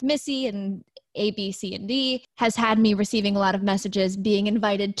Dancing with Missy and A, B, C, and D has had me receiving a lot of messages being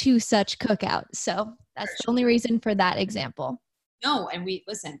invited to such cookout. So that's the only reason for that example. No, and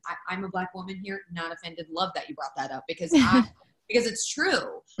I'm a Black woman here, not offended. Love that you brought that up because because it's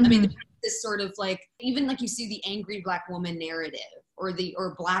true. I mean, this sort of like, even like you see the angry Black woman narrative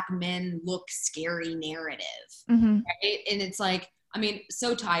or Black men look scary narrative, right? And it's like, I mean,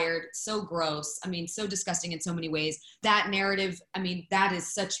 so tired, so gross. I mean, so disgusting in so many ways. That narrative, I mean, that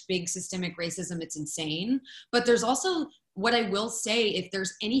is such big systemic racism. It's insane. But there's also, what I will say, if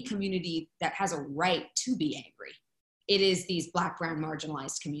there's any community that has a right to be angry, it is these Black, brown,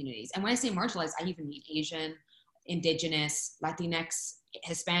 marginalized communities. And when I say marginalized, I even mean Asian, Indigenous, Latinx,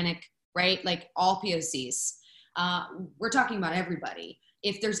 Hispanic, right? Like all POCs. We're talking about everybody.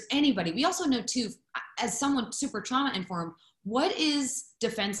 If there's anybody, we also know too, as someone super trauma informed, what is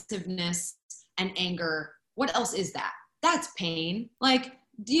defensiveness and anger? What else is that? That's pain. Like,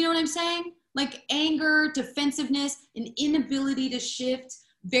 do you know what I'm saying? Like anger, defensiveness, an inability to shift,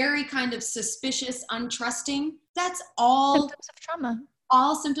 very kind of suspicious, untrusting. That's all symptoms of trauma.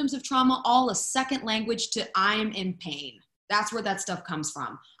 All symptoms of trauma, all a second language to I'm in pain. That's where that stuff comes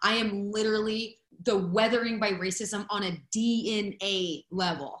from. I am literally the weathering by racism on a DNA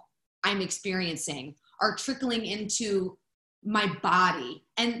level I'm experiencing are trickling into my body.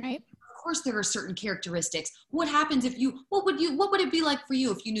 And of course there are certain characteristics. What happens if what would it be like for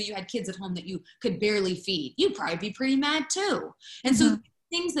you if you knew you had kids at home that you could barely feed? You'd probably be pretty mad too. And so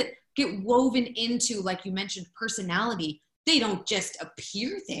things that get woven into, like you mentioned, personality, they don't just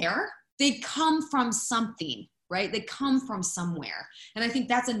appear there. They come from something, right? They come from somewhere. And I think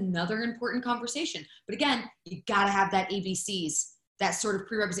that's another important conversation. But again, you got to have that ABCs, that sort of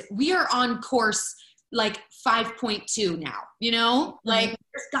prerequisite. We are on course like 5.2 now, like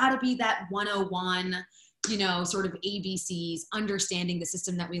there's got to be that 101, sort of ABCs, understanding the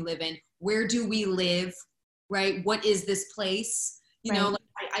system that we live in. Where do we live, right? What is this place? Like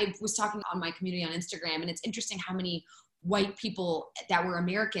I was talking on my community on Instagram, and it's interesting how many white people that were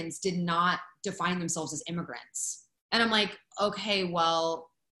Americans did not define themselves as immigrants. And I'm like, okay, well,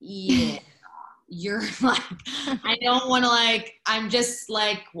 yeah, you're like, I don't want to like, I'm just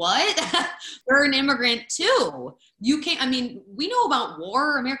like, what? You're an immigrant too. You can't, I mean, we know about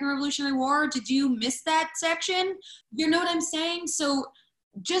war, American Revolutionary War. Did you miss that section? You know what I'm saying? So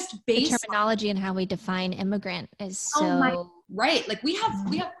just The based terminology and how we define immigrant is on my, so right. Like we have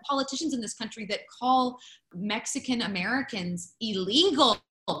politicians in this country that call Mexican Americans illegals.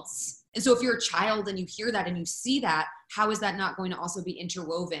 And so if you're a child and you hear that and you see that, how is that not going to also be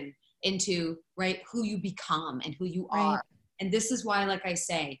interwoven into, right, who you become and who you are? Right. And this is why, like I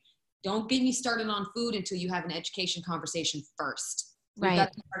say, don't get me started on food until you have an education conversation first. We've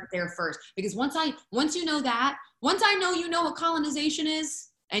got to start there first. Because once I know you know what colonization is,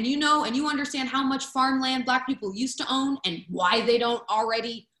 and you know, and you understand how much farmland Black people used to own and why they don't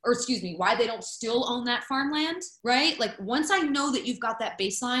why they don't still own that farmland, right? Like once I know that you've got that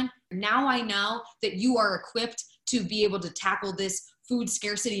baseline, now I know that you are equipped to be able to tackle this food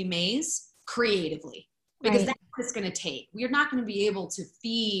scarcity maze creatively, because that's what it's going to take. We're not going to be able to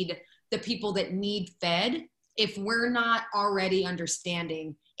feed the people that need fed if we're not already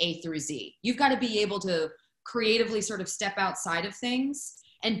understanding A through Z. You've got to be able to creatively sort of step outside of things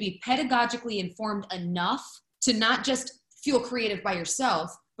and be pedagogically informed enough to not just feel creative by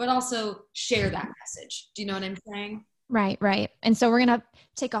yourself, but also share that message. Do you know what I'm saying? Right. And so we're going to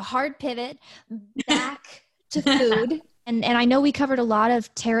take a hard pivot back to food. And I know we covered a lot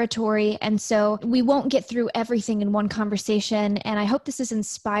of territory, and so we won't get through everything in one conversation. And I hope this is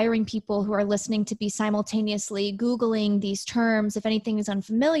inspiring people who are listening to be simultaneously Googling these terms if anything is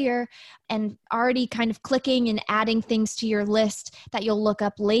unfamiliar, and already kind of clicking and adding things to your list that you'll look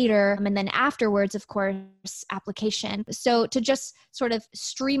up later. And then afterwards, of course, application. So to just sort of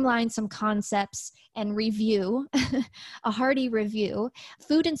streamline some concepts and review, a hearty review,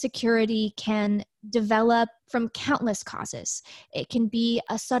 food insecurity can develop from countless causes. It can be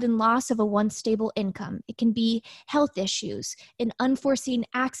a sudden loss of a once stable income. It can be health issues, an unforeseen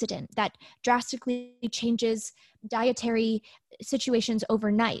accident that drastically changes dietary situations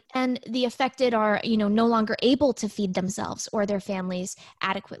overnight. And the affected are, no longer able to feed themselves or their families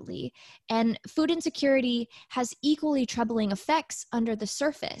adequately. And food insecurity has equally troubling effects under the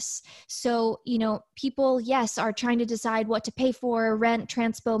surface. So, people, yes, are trying to decide what to pay for: rent,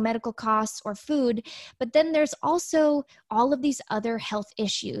 transpo, medical costs, or food. But then there's also all of these other health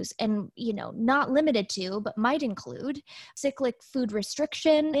issues, and, not limited to, but might include cyclic food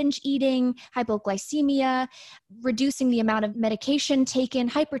restriction, binge eating, hypoglycemia, reducing the amount of medication taken,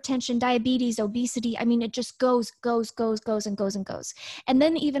 hypertension, diabetes, obesity. I mean, it just goes. And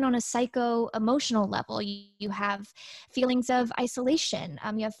then even on a psycho-emotional level, you have feelings of isolation.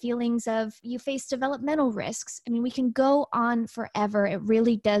 You have feelings of you face developmental risks. I mean, we can go on forever. It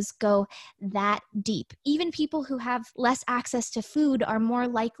really does go that deep. Even people who have less access to food are more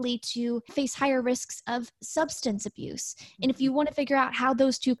likely to face higher risks of substance abuse. And if you want to figure out how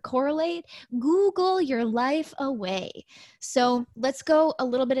those two correlate, Google your life away. So let's go a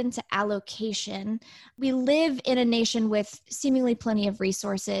little bit into allocation. We live in a nation with seemingly plenty of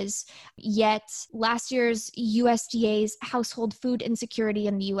resources, yet last year's USDA's Household Food Insecurity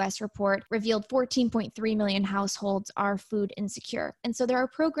in the US report revealed 14.3 million households are food insecure. And so there are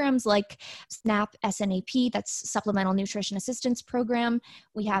programs like SNAP, SNAP, that's Supplemental Nutrition Assistance Program.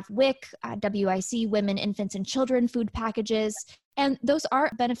 We have WIC, WIC, Women, Infants, and Children food packages. And those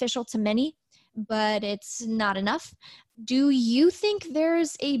are beneficial to many, but it's not enough. Do you think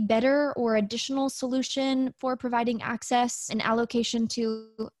there's a better or additional solution for providing access and allocation to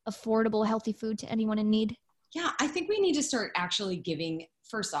affordable, healthy food to anyone in need? Yeah, I think we need to start actually giving,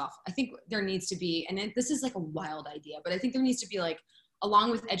 first off, I think there needs to be, and this is like a wild idea, but I think there needs to be like,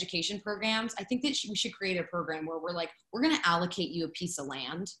 along with education programs, I think that we should create a program where we're like, we're going to allocate you a piece of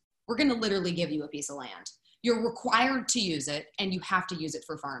land. We're going to literally give you a piece of land. You're required to use it, and you have to use it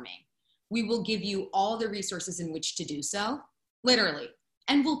for farming. We will give you all the resources in which to do so, literally,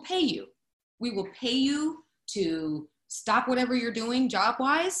 and we'll pay you. We will pay you to stop whatever you're doing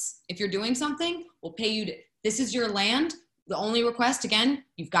job-wise. If you're doing something, we'll pay you to, this is your land. The only request, again,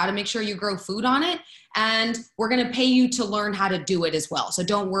 you've got to make sure you grow food on it, and we're going to pay you to learn how to do it as well. So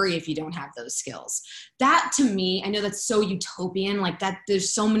don't worry if you don't have those skills. That, to me, I know that's so utopian, like that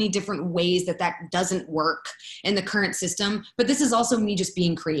there's so many different ways that doesn't work in the current system, but this is also me just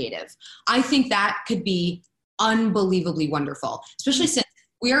being creative. I think that could be unbelievably wonderful, especially since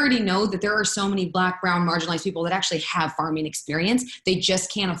we already know that there are so many Black, brown, marginalized people that actually have farming experience. They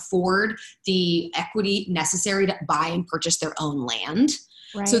just can't afford the equity necessary to buy and purchase their own land.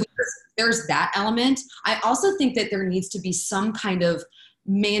 Right. So there's that element. I also think that there needs to be some kind of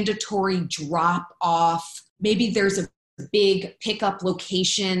mandatory drop off. Maybe there's a big pickup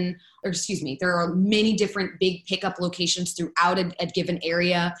location there are many different big pickup locations throughout a given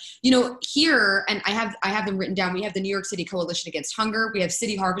area. Here, and I have them written down. We have the New York City Coalition Against Hunger. We have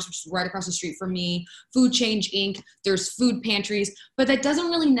City Harvest, which is right across the street from me. Food Change Inc. There's food pantries, but that doesn't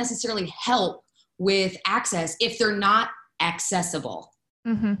really necessarily help with access if they're not accessible.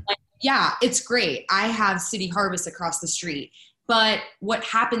 Mm-hmm. Yeah, it's great. I have City Harvest across the street. But what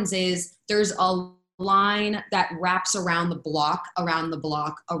happens is there's a line that wraps around the block.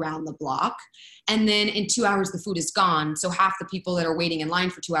 And then in 2 hours, the food is gone. So half the people that are waiting in line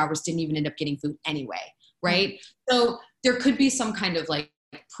for 2 hours didn't even end up getting food anyway, right? So there could be some kind of like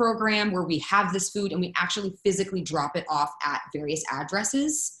program where we have this food and we actually physically drop it off at various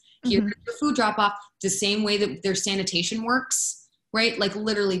addresses. Here's the food drop off, the same way that their sanitation works, right? Like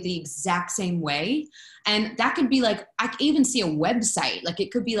literally the exact same way. And that could be like, I can even see a website, like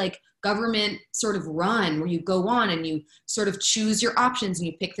it could be like government sort of run where you go on and you sort of choose your options and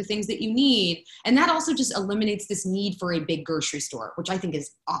you pick the things that you need. And that also just eliminates this need for a big grocery store, which I think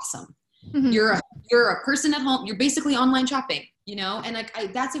is awesome. Mm-hmm. You're a person at home, you're basically online shopping, and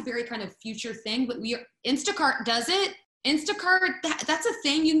like that's a very kind of future thing, but Instacart does it. Instacart, that's a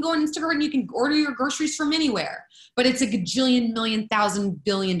thing. You can go on Instacart and you can order your groceries from anywhere, but it's a gajillion, million, $1,000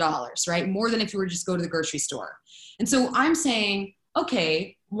 billion, right? More than if you were to just go to the grocery store. And so I'm saying,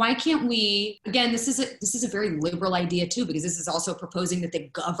 okay, why can't we, again, this is a very liberal idea too, because this is also proposing that the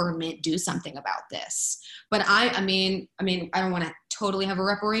government do something about this. But I mean, I don't want to totally have a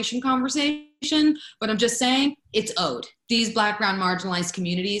reparation conversation, but I'm just saying it's owed. These Black, brown, marginalized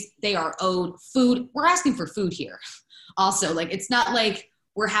communities, they are owed food. We're asking for food here. Also, like, it's not like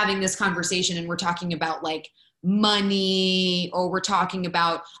we're having this conversation and we're talking about like money or we're talking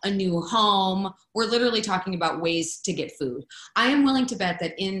about a new home. We're literally talking about ways to get food. I am willing to bet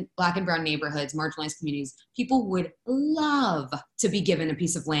that in Black and brown neighborhoods, marginalized communities, people would love to be given a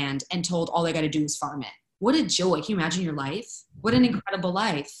piece of land and told all they got to do is farm it. What a joy. Can you imagine your life? What an incredible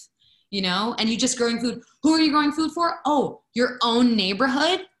life, and you just growing food. Who are you growing food for? Oh, your own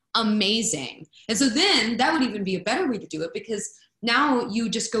neighborhood? Amazing. And so then that would even be a better way to do it, because now you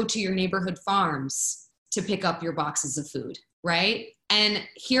just go to your neighborhood farms to pick up your boxes of food, right? And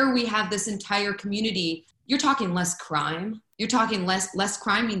here we have this entire community. You're talking less crime. You're talking less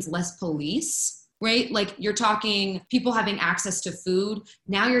crime means less police, right? Like you're talking people having access to food.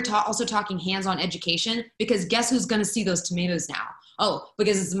 Now you're also talking hands-on education, because guess who's going to see those tomatoes now? Oh,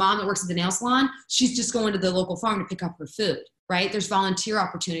 because it's the mom that works at the nail salon. She's just going to the local farm to pick up her food. Right? There's volunteer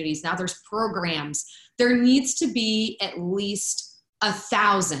opportunities. Now there's programs. There needs to be at least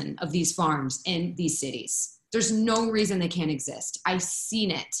 1,000 of these farms in these cities. There's no reason they can't exist. I've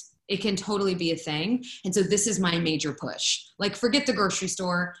seen it. It can totally be a thing. And so this is my major push. Like, forget the grocery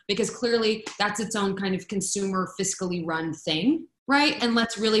store, because clearly that's its own kind of consumer fiscally run thing, right? And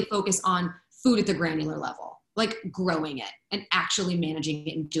let's really focus on food at the granular level. Like growing it and actually managing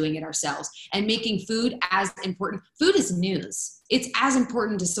it and doing it ourselves and making food as important. Food is news. It's as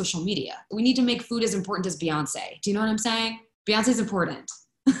important as social media. We need to make food as important as Beyonce. Do you know what I'm saying? Beyonce's important.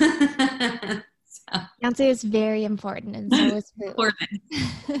 Beyonce is very important, and so is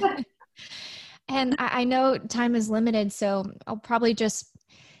food. And I know time is limited, so I'll probably just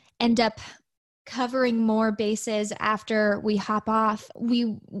end up covering more bases after we hop off.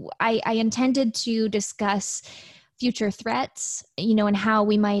 I intended to discuss future threats, and how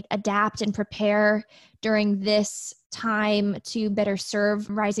we might adapt and prepare during this time to better serve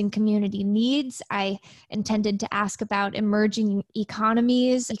rising community needs. I intended to ask about emerging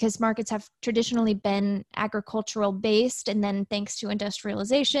economies, because markets have traditionally been agricultural based, and then thanks to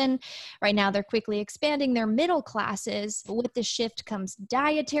industrialization, right now they're quickly expanding their middle classes. But with the shift comes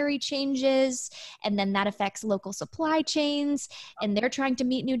dietary changes, and then that affects local supply chains, and they're trying to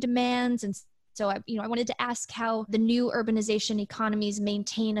meet new demands. And so I wanted to ask how the new urbanization economies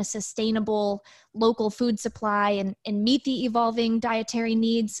maintain a sustainable local food supply and meet the evolving dietary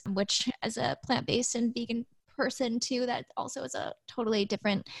needs, which as a plant-based and vegan person too, that also is a totally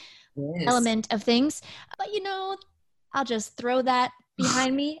different element of things. But I'll just throw that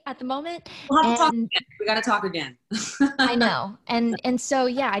behind me at the moment. We'll have to talk again. We got to talk again. I know. And so,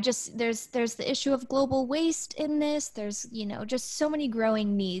 yeah, there's the issue of global waste in this. There's, just so many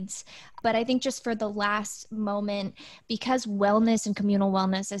growing needs. But I think just for the last moment, because wellness and communal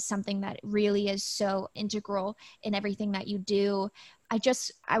wellness is something that really is so integral in everything that you do,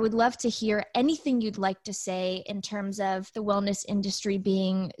 I would love to hear anything you'd like to say in terms of the wellness industry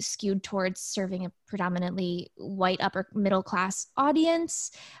being skewed towards serving a predominantly white upper middle class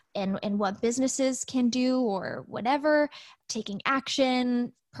audience. and what businesses can do or whatever, taking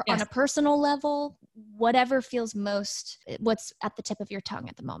action on a personal level, whatever feels what's at the tip of your tongue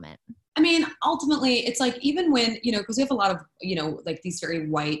at the moment. I mean, ultimately, it's like, even when, because we have a lot of, like these very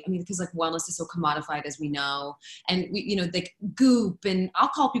white, because like wellness is so commodified, as we know, and we, like Goop, and I'll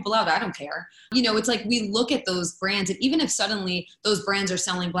call people out, I don't care. It's like, we look at those brands, and even if suddenly those brands are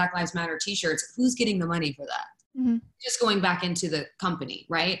selling Black Lives Matter t-shirts, who's getting the money for that? Mm-hmm. Just going back into the company,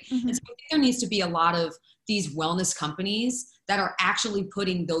 right? Mm-hmm. And so I think there needs to be a lot of these wellness companies that are actually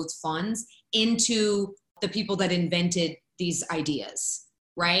putting those funds into the people that invented these ideas.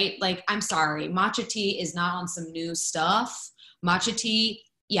 Right? Like, I'm sorry, matcha tea is not on some new stuff. Matcha tea,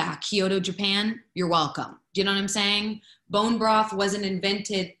 yeah, Kyoto, Japan, you're welcome. Do you know what I'm saying? Bone broth wasn't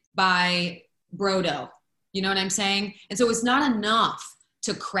invented by Brodo. You know what I'm saying? And so it's not enough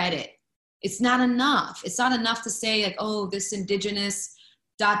to credit. It's not enough. It's not enough to say like, oh, this indigenous ...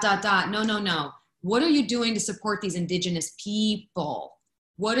 No. What are you doing to support these indigenous people?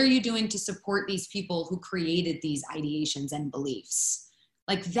 What are you doing to support these people who created these ideations and beliefs?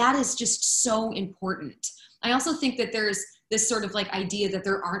 Like, that is just so important. I also think that there's this sort of like idea that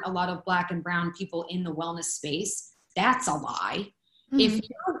there aren't a lot of Black and brown people in the wellness space. That's a lie. Mm-hmm. If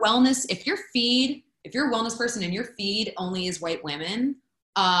you're a wellness person and your feed only is white women,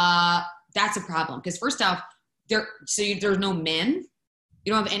 that's a problem. Because first off, there's no men.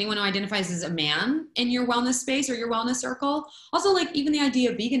 You don't have anyone who identifies as a man in your wellness space or your wellness circle. Also, like, even the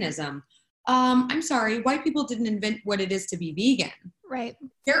idea of veganism. I'm sorry, white people didn't invent what it is to be vegan. Right.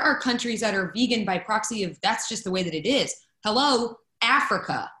 There are countries that are vegan by proxy of that's just the way that it is. Hello,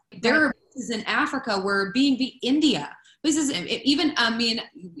 Africa. There are places in Africa where India. Even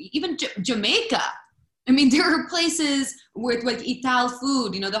Jamaica. There are places with like Ital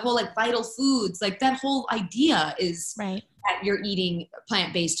food, the whole like vital foods, like that whole idea is right. That you're eating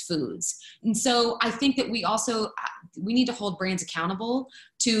plant-based foods. And so I think that we need to hold brands accountable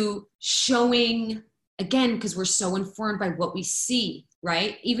to showing, again, because we're so informed by what we see,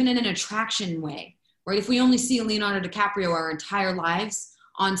 right? Even in an attraction way, right? If we only see Leonardo DiCaprio our entire lives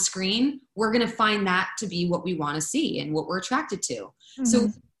on screen, we're going to find that to be what we want to see and what we're attracted to. Mm-hmm. So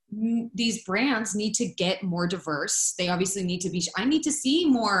these brands need to get more diverse. They obviously need to I need to see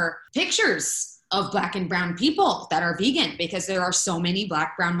more pictures of Black and brown people that are vegan, because there are so many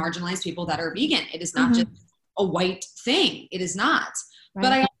Black, brown, marginalized people that are vegan. It is not just a white thing. It is not. Right.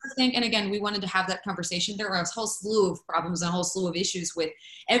 But I also think, and again, we wanted to have that conversation. There are a whole slew of problems and a whole slew of issues with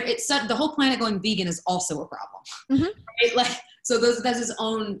the whole planet going vegan is also a problem. Mm-hmm. Right? Like, so that's its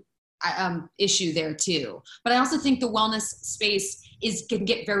own issue there too. But I also think the wellness space can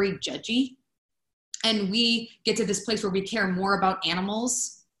get very judgy, and we get to this place where we care more about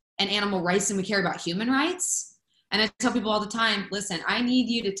animals and animal rights than we care about human rights. And I tell people all the time, listen, I need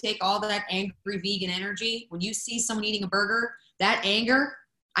you to take all that angry vegan energy. When you see someone eating a burger, that anger,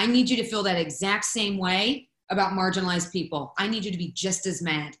 I need you to feel that exact same way about marginalized people. I need you to be just as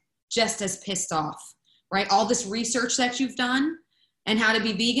mad, just as pissed off, right? All this research that you've done and how to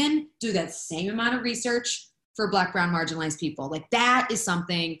be vegan, do that same amount of research for Black, brown, marginalized people. Like, that is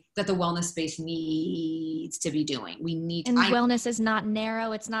something that the wellness space needs to be doing. Wellness is not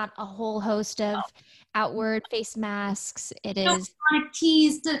narrow. It's not a whole host of outward face masks. It is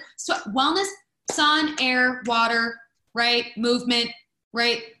teas. So wellness, sun, air, water, right? Movement,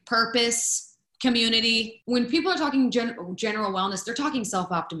 right? Purpose, community. When people are talking general wellness, they're talking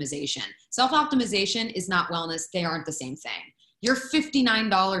self-optimization. Self-optimization is not wellness. They aren't the same thing. Your $59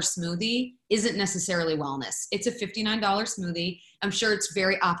 smoothie isn't necessarily wellness. It's a $59 smoothie. I'm sure it's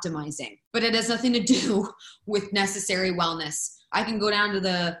very optimizing, but it has nothing to do with necessary wellness. I can go down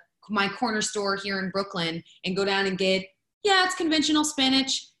to my corner store here in Brooklyn and go down and get, it's conventional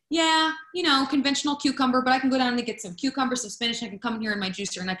spinach. Yeah, conventional cucumber, but I can go down and get some cucumbers, some spinach, and I can come here in my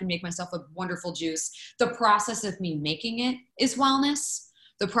juicer and I can make myself a wonderful juice. The process of me making it is wellness.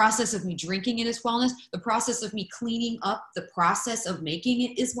 The process of me drinking it is wellness. The process of me cleaning up the process of making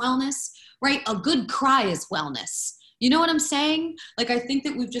it is wellness, right? A good cry is wellness. You know what I'm saying? Like, I think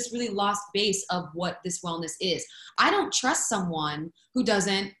that we've just really lost base of what this wellness is. I don't trust someone who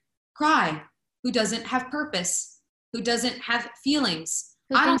doesn't cry, who doesn't have purpose, who doesn't have feelings.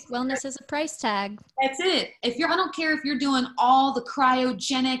 Who thinks wellness is a price tag. That's it. I don't care if you're doing all the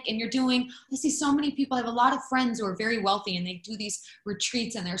cryogenic and I see so many people. I have a lot of friends who are very wealthy and they do these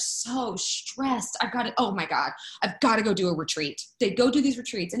retreats and they're so stressed. Oh my God, I've got to go do a retreat. They go do these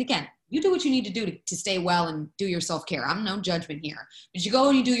retreats. And again, you do what you need to do to stay well and do your self-care. I'm no judgment here. But you go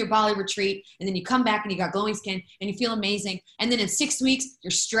and you do your Bali retreat and then you come back and you got glowing skin and you feel amazing. And then in 6 weeks,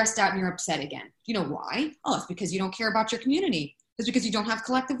 you're stressed out and you're upset again. You know why? Oh, it's because you don't care about your community. It's because you don't have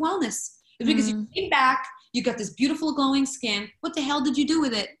collective wellness. It's because you came back, you got this beautiful glowing skin. What the hell did you do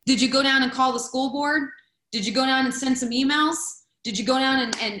with it? Did you go down and call the school board? Did you go down and send some emails? Did you go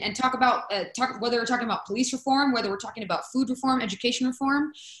down and talk about, whether we're talking about police reform, whether we're talking about food reform, education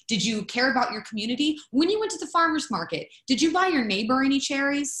reform? Did you care about your community? When you went to the farmer's market, did you buy your neighbor any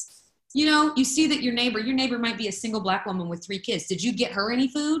cherries? You know, you see that your neighbor might be a single Black woman with 3 kids. Did you get her any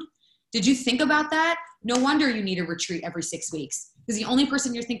food? Did you think about that? No wonder you need a retreat every 6 weeks, because the only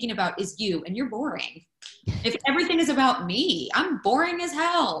person you're thinking about is you, and you're boring. If everything is about me, I'm boring as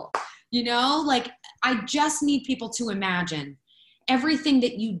hell. You know, like, I just need people to imagine everything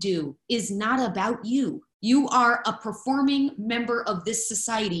that you do is not about you. You are a performing member of this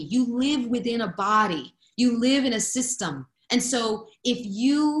society. You live within a body. You live in a system. And so if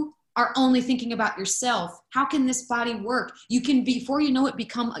you are only thinking about yourself, how can this body work? You can, before you know it,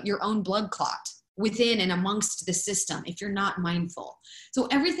 become your own blood clot within and amongst the system if you're not mindful. So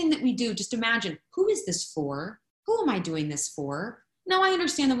everything that we do, just imagine, who is this for? Who am I doing this for? Now, I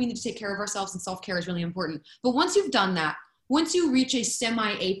understand that we need to take care of ourselves and self-care is really important. But once you've done that, once you reach a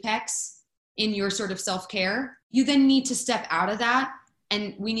semi-apex in your sort of self-care, you then need to step out of that,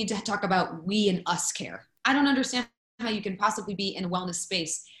 and we need to talk about we and us care. I don't understand how you can possibly be in a wellness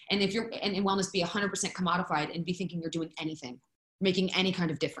space and if you're in wellness be 100% commodified and be thinking you're doing anything, making any kind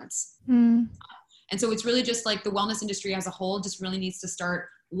of difference. And so it's really just like the wellness industry as a whole just really needs to start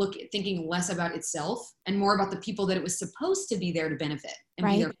thinking less about itself and more about the people that it was supposed to be there to benefit and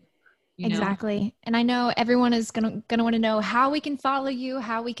be there. You know? Exactly. And I know everyone is going to want to know how we can follow you,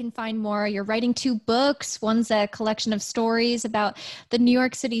 how we can find more. You're writing 2 books. One's a collection of stories about the New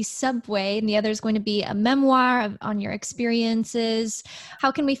York City subway, and the other is going to be a memoir on your experiences.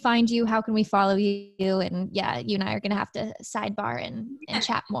 How can we find you? How can we follow you? And yeah, you and I are going to have to sidebar and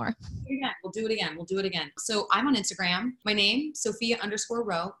chat more. Yeah, we'll do it again. So I'm on Instagram. My name,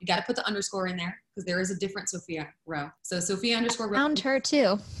 Sophia_Rowe. You got to put the underscore in there because there is a different Sophia Rowe. So Sophia_Rowe. Found her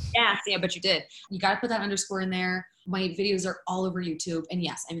too. Yes, yeah, but you did. You got to put that underscore in there. My videos are all over YouTube. And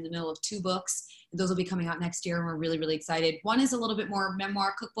yes, I'm in the middle of 2 books. Those will be coming out next year. And we're really, really excited. One is a little bit more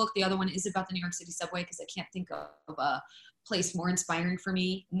memoir cookbook. The other one is about the New York City subway because I can't think of a place more inspiring for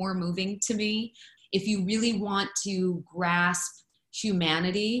me, more moving to me. If you really want to grasp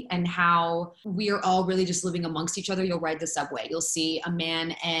humanity and how we are all really just living amongst each other, you'll ride the subway. You'll see a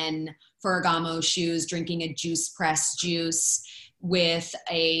man in Ferragamo shoes drinking a juice press juice with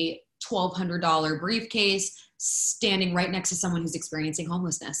a $1,200 briefcase standing right next to someone who's experiencing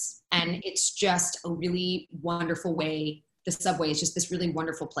homelessness. And it's just a really wonderful way. The subway is just this really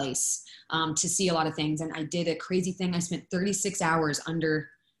wonderful place to see a lot of things. And I did a crazy thing. I spent 36 hours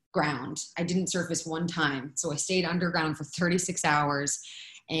underground. I didn't surface one time. So I stayed underground for 36 hours.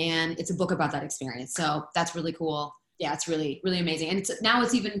 And it's a book about that experience. So that's really cool. Yeah, it's really, really amazing. And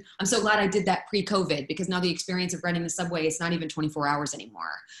I'm so glad I did that pre-COVID because now the experience of riding the subway, it's not even 24 hours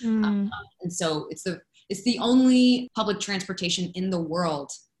anymore. And so it's the only public transportation in the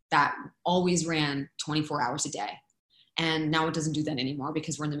world that always ran 24 hours a day. And now it doesn't do that anymore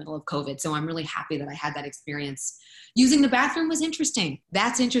because we're in the middle of COVID. So I'm really happy that I had that experience. Using the bathroom was interesting.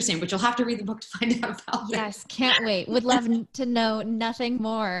 That's interesting, but you'll have to read the book to find out about it. Yes, can't wait. Would love to know nothing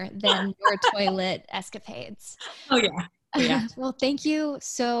more than your toilet escapades. Oh, yeah. Yeah. Well, thank you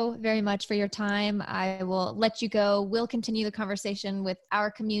so very much for your time. I will let you go. We'll continue the conversation with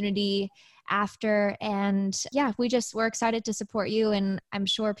our community after. And yeah, we're excited to support you. And I'm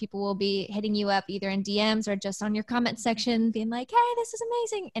sure people will be hitting you up either in DMs or just on your comment section being like, hey, this is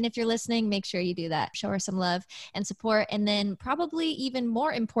amazing. And if you're listening, make sure you do that. Show her some love and support. And then probably even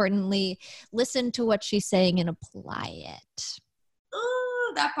more importantly, listen to what she's saying and apply it.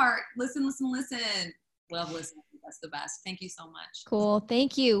 Oh, that part. Listen. Love listening. That's the best. Thank you so much. Cool.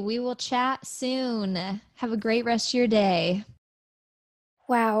 Thank you. We will chat soon. Have a great rest of your day.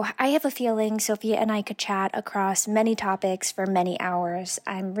 Wow, I have a feeling Sophia and I could chat across many topics for many hours.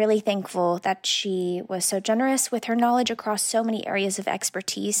 I'm really thankful that she was so generous with her knowledge across so many areas of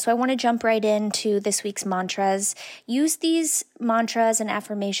expertise. So I want to jump right into this week's mantras. Use these mantras and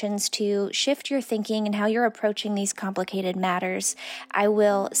affirmations to shift your thinking and how you're approaching these complicated matters. I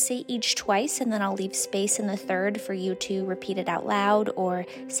will say each twice, and then I'll leave space in the third for you to repeat it out loud or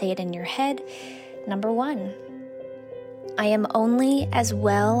say it in your head. Number 1. I am only as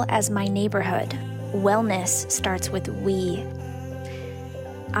well as my neighborhood. Wellness starts with we.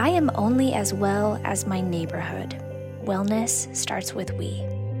 I am only as well as my neighborhood. Wellness starts with we.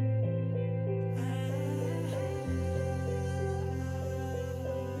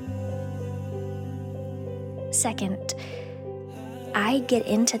 Second, I get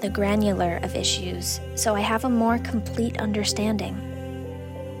into the granular of issues, so I have a more complete understanding.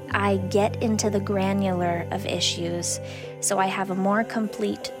 I get into the granular of issues, so I have a more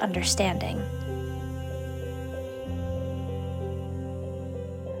complete understanding.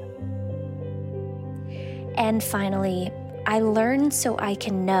 And finally, I learn so I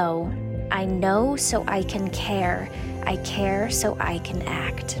can know. I know so I can care. I care so I can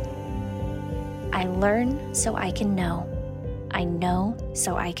act. I learn so I can know. I know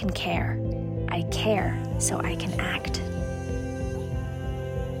so I can care. I care so I can act.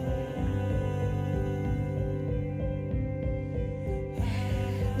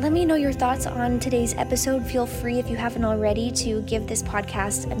 Let me know your thoughts on today's episode. Feel free, if you haven't already, to give this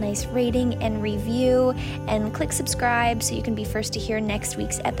podcast a nice rating and review, and click subscribe so you can be first to hear next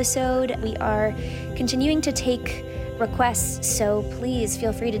week's episode. We are continuing to take requests, so please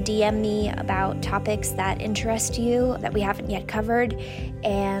feel free to DM me about topics that interest you that we haven't yet covered,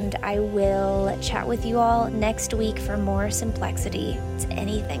 and I will chat with you all next week for more Simplexity. It's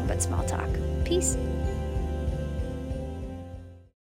anything but small talk. Peace.